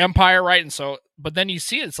empire, right? And so, but then you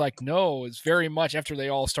see it's like, no, it's very much after they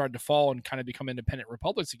all started to fall and kind of become independent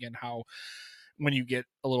republics again, how when you get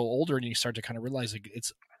a little older and you start to kind of realize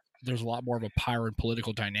there's a lot more of a power and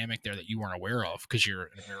political dynamic there that you weren't aware of because you're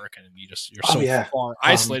an American and you're so far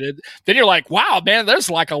isolated. Then you're like, wow, man, there's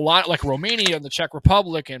like a lot, like Romania and the Czech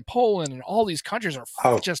Republic and Poland and all these countries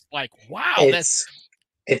are just like, wow,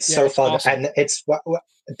 it's so fun. Awesome. And it's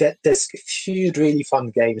there's a few really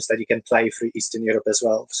fun games that you can play through Eastern Europe as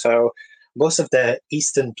well. So most of the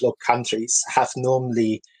Eastern Bloc countries have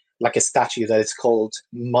normally like a statue that is called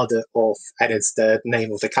Mother of, and it's the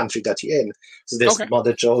name of the country that you're in. So there's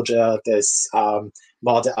Mother Georgia, there's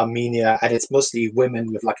Mother Armenia, and it's mostly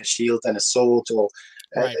women with like a shield and a sword, or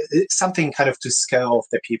something kind of to scare off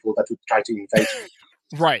the people that would try to invade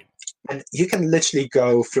you. Right. And you can literally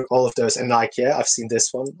go through all of those and like, I've seen this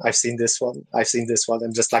one, I've seen this one, I've seen this one,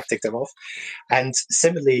 and just like tick them off. And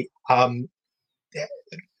similarly,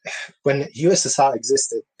 when USSR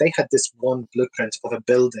existed, they had this one blueprint of a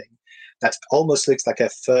building that almost looks like a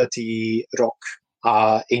 30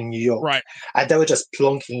 Rock in New York. Right. And they were just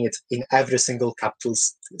plonking it in every single capital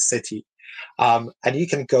city. And you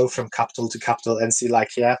can go from capital to capital and see like,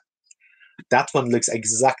 that one looks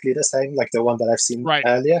exactly the same, like the one that I've seen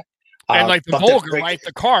earlier. And like the Volga, right?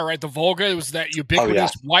 The car, right? The Volga, it was that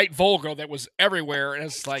ubiquitous white Volga that was everywhere. And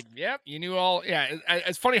it's like, you knew all. Yeah.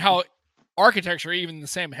 It's funny how architecture, even the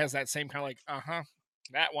same, has that same kind of like,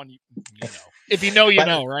 that one, you know. If you know, you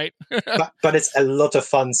know, right? but it's a lot of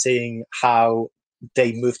fun seeing how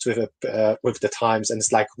they moved with the times, and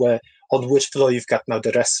it's like on which floor you've got now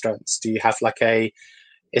the restaurants. Do you have like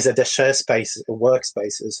is it a share space,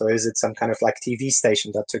 workspaces, or is it some kind of like TV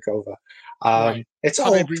station that took over? Right. It's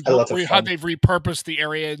all a lot of fun. How they've repurposed the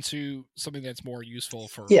area into something that's more useful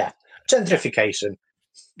for gentrification.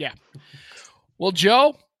 Yeah. Well,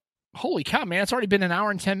 Joe, holy cow, man! It's already been an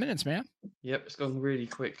hour and 10 minutes, man. Yep, it's gone really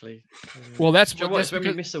quickly. Well, that's when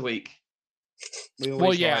we miss a week. We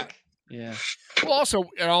always yeah. Well,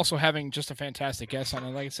 also having just a fantastic guest on,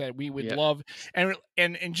 and like I said, we would love and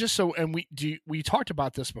just so we talked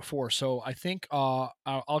about this before. So I think I'll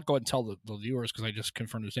go ahead and tell the viewers because I just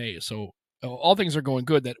confirmed today. So all things are going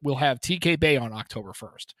good. That we'll have TK Bay on October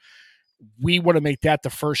 1st. We want to make that the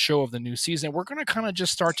first show of the new season. We're going to kind of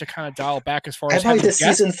just start to kind of dial back as far as having the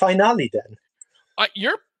season finale. Then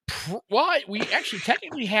we actually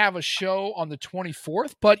technically have a show on the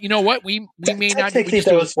 24th, but you know what? We may not. Technically,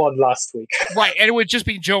 there was one last week, right? And it would just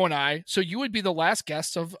be Joe and I. So you would be the last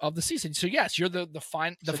guest of the season. So yes, you're the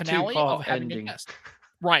finale of having a guest,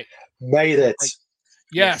 right? Made it. Right.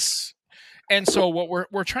 Yes. And so what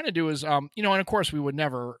we're trying to do is, and of course we would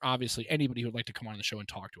never, obviously, anybody who would like to come on the show and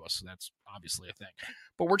talk to us. So that's obviously a thing.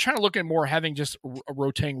 But we're trying to look at more having just a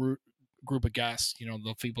rotating group of guests,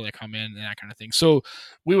 the people that come in and that kind of thing. So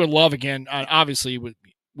we would love, again, obviously,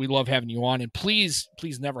 we love having you on, and please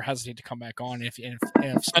never hesitate to come back on. If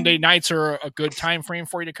Sunday nights are a good time frame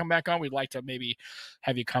for you to come back on, we'd like to maybe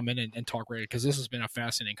have you come in and talk right, because this has been a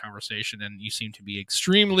fascinating conversation, and you seem to be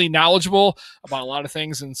extremely knowledgeable about a lot of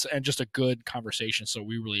things and just a good conversation. So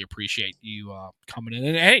we really appreciate you coming in.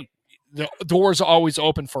 And hey, the doors are always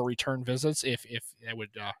open for return visits if that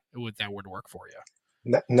would work for you.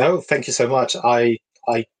 No, thank you so much. I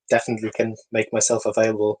definitely can make myself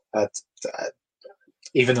available at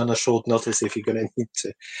even on a short notice if you're going to need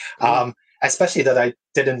to. Especially that I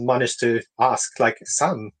didn't manage to ask, like,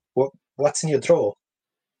 Sam, what's in your drawer?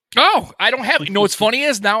 Oh, I don't have. What's funny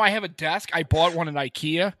is now I have a desk. I bought one at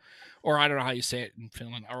IKEA, or I don't know how you say it in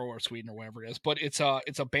Finland or Sweden or wherever it is, but it's a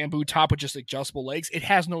bamboo top with just adjustable legs. It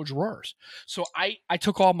has no drawers, so I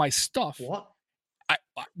took all my stuff. What?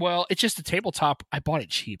 Well, it's just a tabletop. I bought it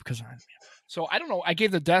cheap because so I don't know. I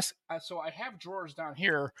gave the desk. So I have drawers down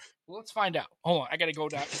here. Well, let's find out. Hold on. I got to go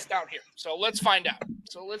down. It's down here. So let's find out.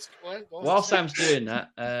 So let's go. While Sam's doing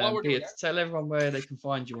that, Peter, tell everyone where they can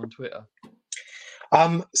find you on Twitter.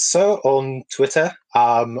 So on Twitter,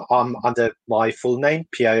 I'm under my full name,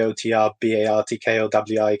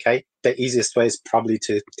 PIOTRBARTKOWIK. The easiest way is probably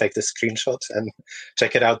to take the screenshot and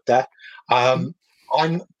check it out there.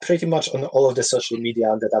 I'm pretty much on all of the social media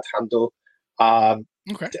under that handle.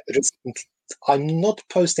 Okay. I'm not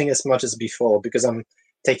posting as much as before because I'm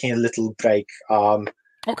taking a little break. Okay.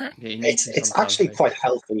 It's actually quite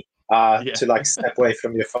healthy to like step away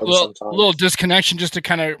from your phone sometimes. A little disconnection just to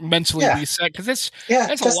kind of mentally reset, because it's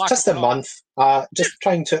just a month. Just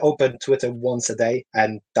trying to open Twitter once a day,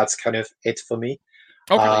 and that's kind of it for me.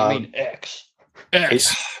 Okay. I mean X.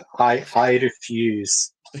 I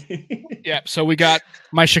refuse. Yeah, so we got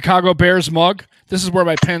my Chicago Bears mug. This is where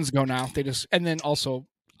my pens go now. And then also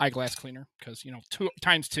eyeglass cleaner, because 2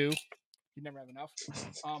 times 2, you never have enough.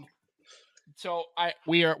 So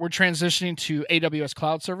we're transitioning to AWS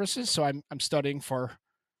cloud services. So I'm studying for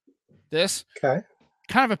this. Okay.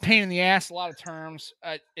 Kind of a pain in the ass, a lot of terms.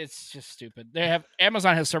 It's just stupid.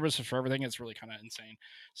 Amazon has services for everything. It's really kind of insane.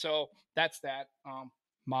 So that's that.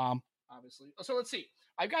 Mom, obviously. So let's see.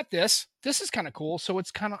 I got this. This is kind of cool. So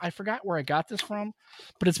it's kind of, I forgot where I got this from,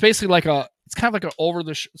 but it's basically it's kind of like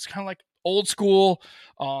it's kind of like old school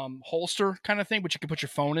holster kind of thing, but you can put your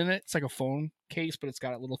phone in it. It's like a phone case, but it's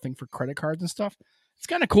got a little thing for credit cards and stuff. It's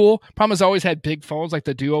kind of cool. Problem is I always had big phones, like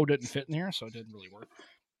the Duo didn't fit in here, so it didn't really work.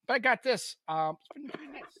 But I got this. It's pretty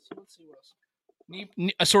nice. So let's see what else.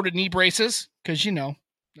 Assorted knee braces, because Nope.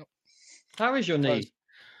 How is your knee?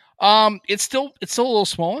 It's still a little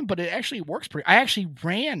swollen, but it actually works pretty. I actually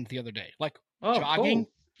ran the other day, jogging.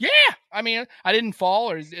 Cool. Yeah, I mean, I didn't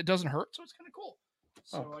fall, or it doesn't hurt, so it's kind of cool.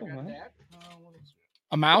 So cool, I got that.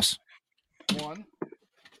 A mouse, 1,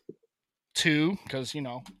 2, because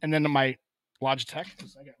and then my Logitech,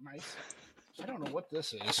 because I got mice. I don't know what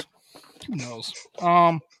this is. Who knows?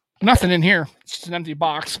 Nothing in here. It's just an empty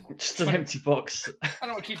box. Just an empty box. I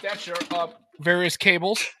don't want to keep that shirt up. Various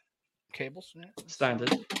cables. Yeah.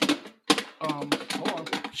 Standard. Hold on.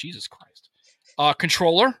 Jesus Christ.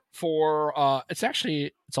 Controller for it's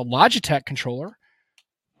a Logitech controller.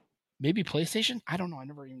 Maybe PlayStation? I don't know. I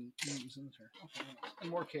never even used it here. Okay, and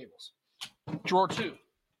more cables. Drawer 2.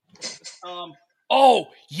 Oh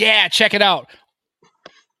yeah, check it out.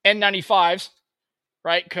 N95s,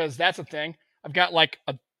 right? Because that's a thing. I've got like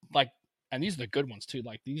And these are the good ones too.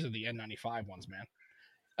 Like these are the N95 ones, man.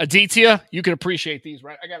 Aditya, you can appreciate these,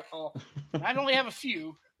 right? I got. I only have a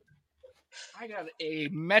few. I got a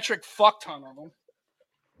metric fuck ton of them.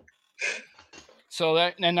 So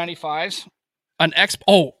that N95s, my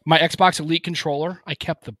Xbox Elite controller. I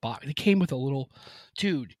kept the box. It came with a little,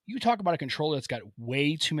 dude. You talk about a controller that's got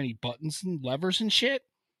way too many buttons and levers and shit.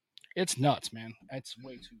 It's nuts, man. It's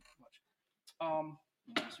way too much.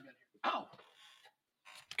 What else we got here? Oh,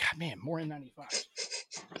 God, man, more N95s.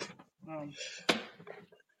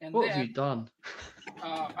 And what then, have you done?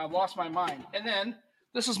 I lost my mind. And then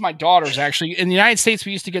this is my daughter's actually. In the United States,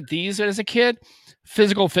 we used to get these as a kid,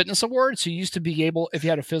 physical fitness awards. So you used to be able, if you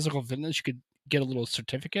had a physical fitness, you could get a little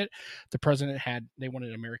certificate. The president they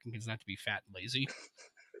wanted American kids not to be fat and lazy.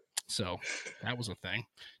 So that was a thing.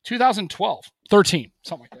 2012, 13,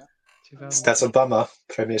 something like that. That's Obama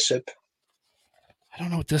premiership. I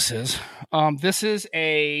don't know what this is. This is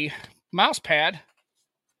a mouse pad,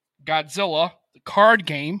 Godzilla, the card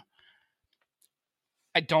game.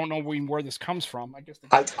 I don't know where this comes from. I guess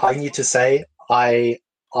I need to say I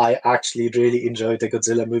actually really enjoy the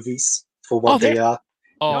Godzilla movies for what they are.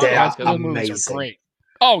 Oh, they are Godzilla amazing. Movies are great.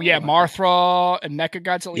 Oh yeah, Mothra and Mecha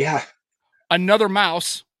Godzilla. Yeah. Another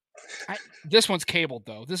mouse. This one's cabled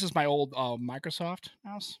though. This is my old Microsoft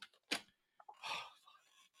mouse.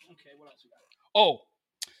 Okay, what else we got? Oh,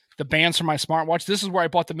 the bands for my smartwatch. This is where I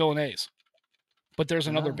bought the Milanese. But there's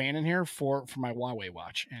another band in here for my Huawei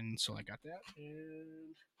watch, and so I got that.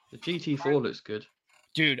 And the GT4 looks good,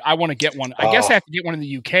 dude. I want to get one. I guess I have to get one in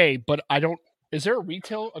the UK, but I don't. Is there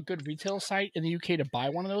a good retail site in the UK to buy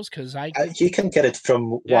one of those? Because you can get it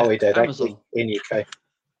from Huawei directly Amazon. In UK.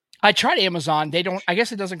 I tried Amazon. They don't. I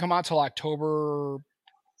guess it doesn't come out till October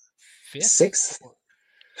 5th? 6th.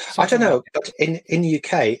 I don't know, but in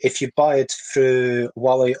UK, if you buy it through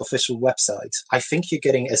Huawei official website, I think you're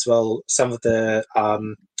getting as well some of the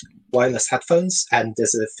wireless headphones, and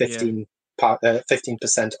there's a 15%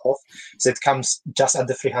 off. So it comes just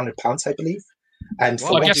under £300, I believe. And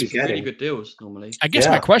for what you're getting, really good deals normally. I guess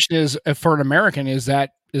my question is, for an American, is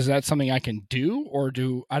that something I can do, or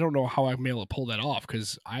I don't know how I'm able to pull that off,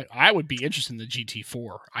 because I would be interested in the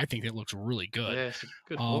GT4. I think it looks really good. Yeah, it's a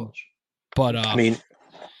good watch. But I mean,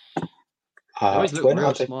 they always look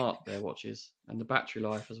real smart, their watches, and the battery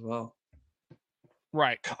life as well.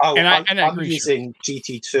 Right. Oh, I'm using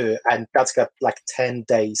GT2, and that's got like 10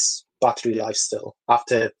 days battery life still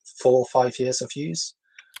after 4 or 5 years of use.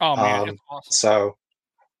 Oh man, that's awesome. So,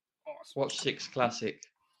 Watch 6 Classic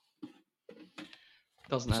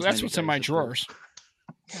doesn't. So that's what's in my drawers.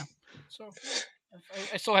 Yeah. So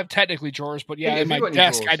I still have technically drawers, but in my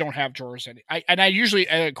desk I don't have drawers. I usually,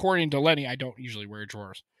 according to Lenny, I don't usually wear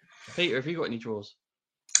drawers. Peter, have you got any drawers?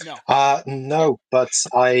 No. No, but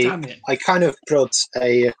I kind of brought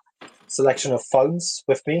a selection of phones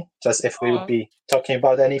with me, just if we would be talking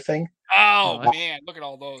about anything. Oh man, look at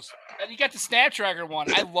all those! And you got the Snapdragon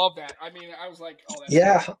one. I love that. I mean, I was like,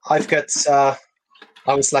 that's cool. I've got.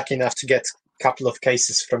 I was lucky enough to get a couple of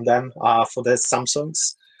cases from them for the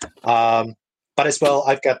Samsungs, but as well,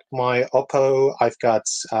 I've got my Oppo. I've got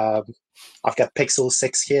Pixel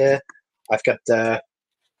 6 here. I've got the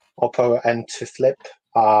Oppo N2 Flip.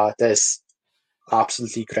 There's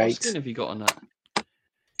absolutely great. What skin have you got on that?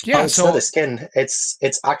 Yeah, it's not a skin. It's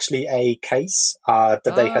actually a case that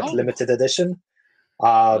they had limited edition.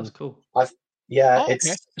 That's cool. It's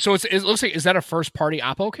okay. So it looks like, is that a first party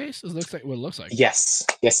Oppo case? It looks like what it looks like. Yes,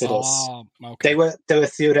 it is. Okay. They were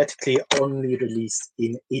theoretically only released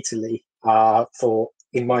in Italy for,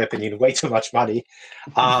 in my opinion, way too much money.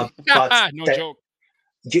 But no joke.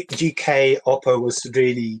 UK Oppo was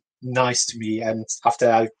really nice to me, and after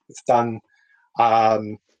I've done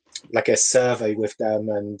like a survey with them,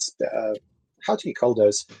 and how do you call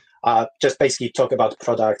those? Just basically talk about the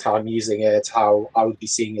product, how I'm using it, how I would be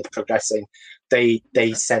seeing it progressing. They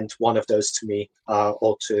sent one of those to me,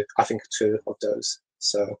 or two, I think 2 of those.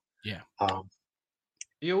 So yeah. Are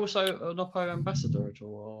you also an Oppo ambassador at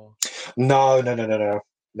all? Or? No.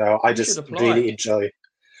 I just really enjoy.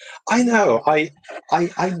 I know. I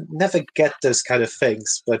never get those kind of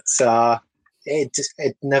things, but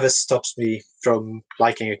it never stops me from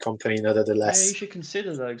liking a company, nevertheless. Yeah, you should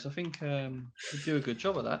consider those. Because I think you do a good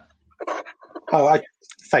job at that. Oh,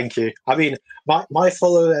 thank you. I mean, my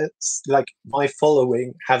followers, like my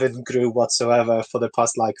following, haven't grew whatsoever for the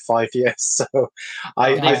past 5 years. So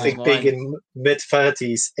I think being in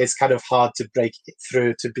mid-30s, it's kind of hard to break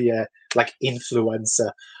through to be a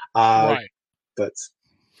influencer. Right. But.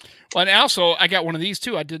 Well, and also I got one of these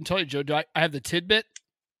too. I didn't tell you, Joe. I have the Tidbit.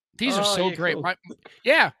 These are so great.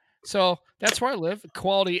 Cool. So that's where I live.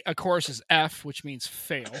 Quality, of course, is F, which means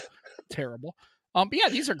fail. terrible. But yeah,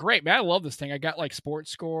 these are great, man. I love this thing. I got like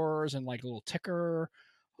sports scores and like a little ticker.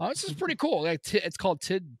 This is pretty cool. Like, it's called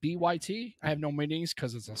TID BYT. I have no meetings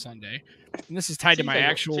because it's a Sunday, and this is tied to my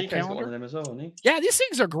actual TK's calendar. got one of them as well, hasn't he? Yeah, these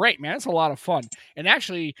things are great, man. It's a lot of fun. And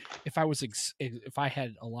actually, if I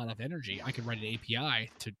had a lot of energy, I could write an API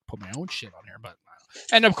to put my own shit on here. But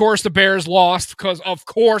and of course, the Bears lost because of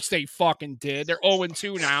course they fucking did. They're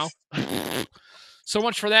 0-2 now. So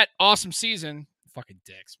much for that awesome season. Fucking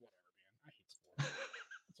dicks. Whatever, man.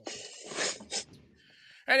 I hate sports.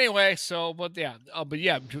 Anyway, but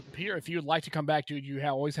yeah, Peter, if you'd like to come back, dude, you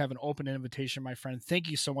always have an open invitation, my friend. Thank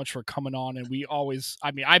you so much for coming on. And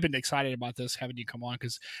I've been excited about this, having you come on,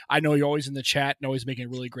 because I know you're always in the chat and always making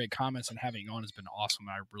really great comments, and having you on has been awesome.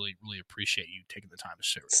 I really, really appreciate you taking the time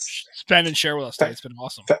to spend and share with us today. It's been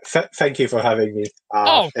awesome. Thank you for having me.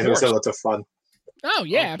 It was a lot of fun. Oh,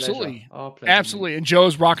 yeah, absolutely. Absolutely. And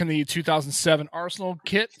Joe's rocking the 2007 Arsenal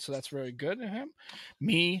kit, so that's very good of him.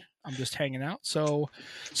 Me, I'm just hanging out. So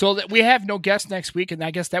that we have no guests next week, and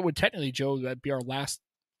I guess that would technically, Joe, that'd be our last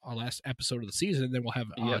episode of the season. And then we'll have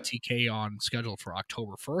TK on schedule for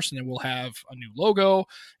October 1st, and then we'll have a new logo.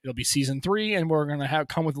 It'll be season 3, and we're going to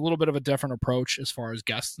come with a little bit of a different approach as far as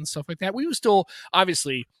guests and stuff like that. We would still,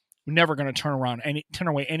 obviously, we're never going to turn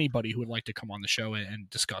away anybody who would like to come on the show and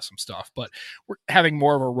discuss some stuff, but we're having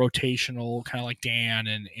more of a rotational, kind of like Dan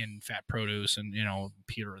and Fat Produce and,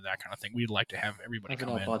 Peter, that kind of thing. We'd like to have everybody come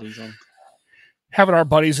in. Having our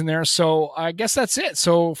buddies in there. So I guess that's it.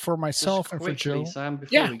 So for myself just and quickly, for Joe, Sam,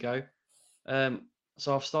 before we go,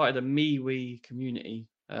 so I've started a MeWe community.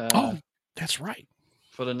 That's right.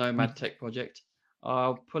 For the Nomad Tech project.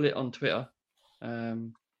 I'll put it on Twitter.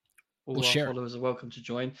 All our followers are welcome to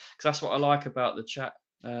join, because that's what I like about the chat.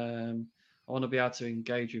 I want to be able to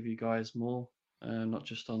engage with you guys more, not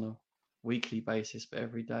just on a weekly basis, but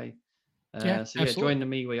every day. Join the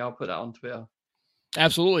MeWe. I'll put that on Twitter.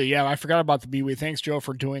 Absolutely. Yeah, I forgot about the MeWe. Thanks, Joe,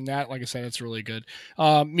 for doing that. Like I said, it's really good.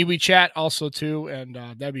 MeWe chat also too, and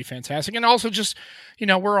that'd be fantastic. And also just,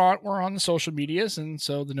 we're on the social medias, and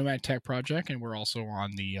so the Nomad Tech Project, and we're also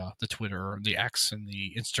on the Twitter, the X, and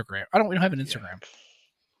the Instagram. We don't have an Instagram.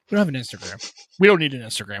 We don't have an Instagram. We don't need an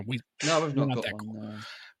Instagram. We've not got that one. Cool.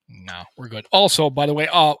 No, we're good. Also, by the way,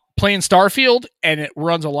 playing Starfield, and it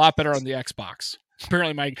runs a lot better on the Xbox.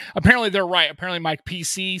 Apparently they're right. Apparently my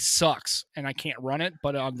PC sucks and I can't run it,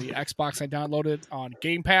 but on the Xbox I downloaded on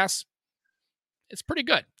Game Pass, it's pretty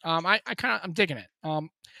good. I'm digging it.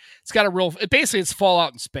 It's got it's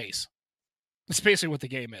Fallout in space. That's basically what the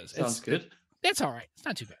game is. Sounds good. It's all right. It's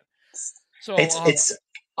not too bad. So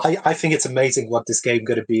I think it's amazing what this game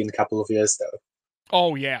going to be in a couple of years, though.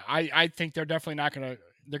 Oh yeah, I think they're definitely not going to.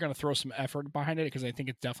 They're going to throw some effort behind it, because I think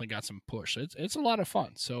it's definitely got some push. It's a lot of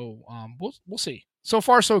fun. So we'll see. So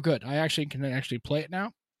far so good. I can play it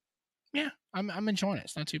now. Yeah, I'm enjoying it.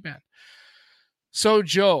 It's not too bad. So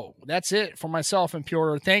Joe, that's it for myself and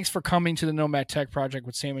Piotr. Thanks for coming to the Nomad Tech Project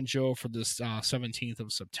with Sam and Joe for this 17th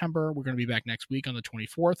of September. We're going to be back next week on the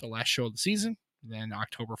 24th, the last show of the season. Then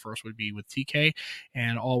October 1st would be with TK.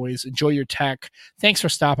 And always enjoy your tech. Thanks for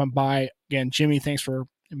stopping by. Again, Jimmy, thanks for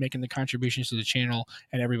making the contributions to the channel,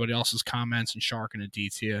 and everybody else's comments, and Shark and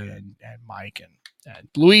Aditya and Mike and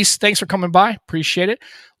Luis. Thanks for coming by. Appreciate it.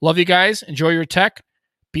 Love you guys. Enjoy your tech.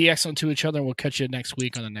 Be excellent to each other, and we'll catch you next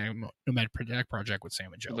week on the Nomad Tech Project with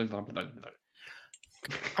Sam and Joe.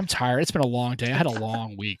 I'm tired. It's been a long day. I had a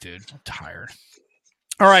long week, dude. I'm tired.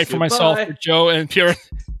 All right, for myself, for Joe and Piotr,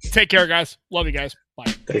 take care, guys. Love you guys.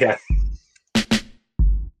 Bye. Yeah.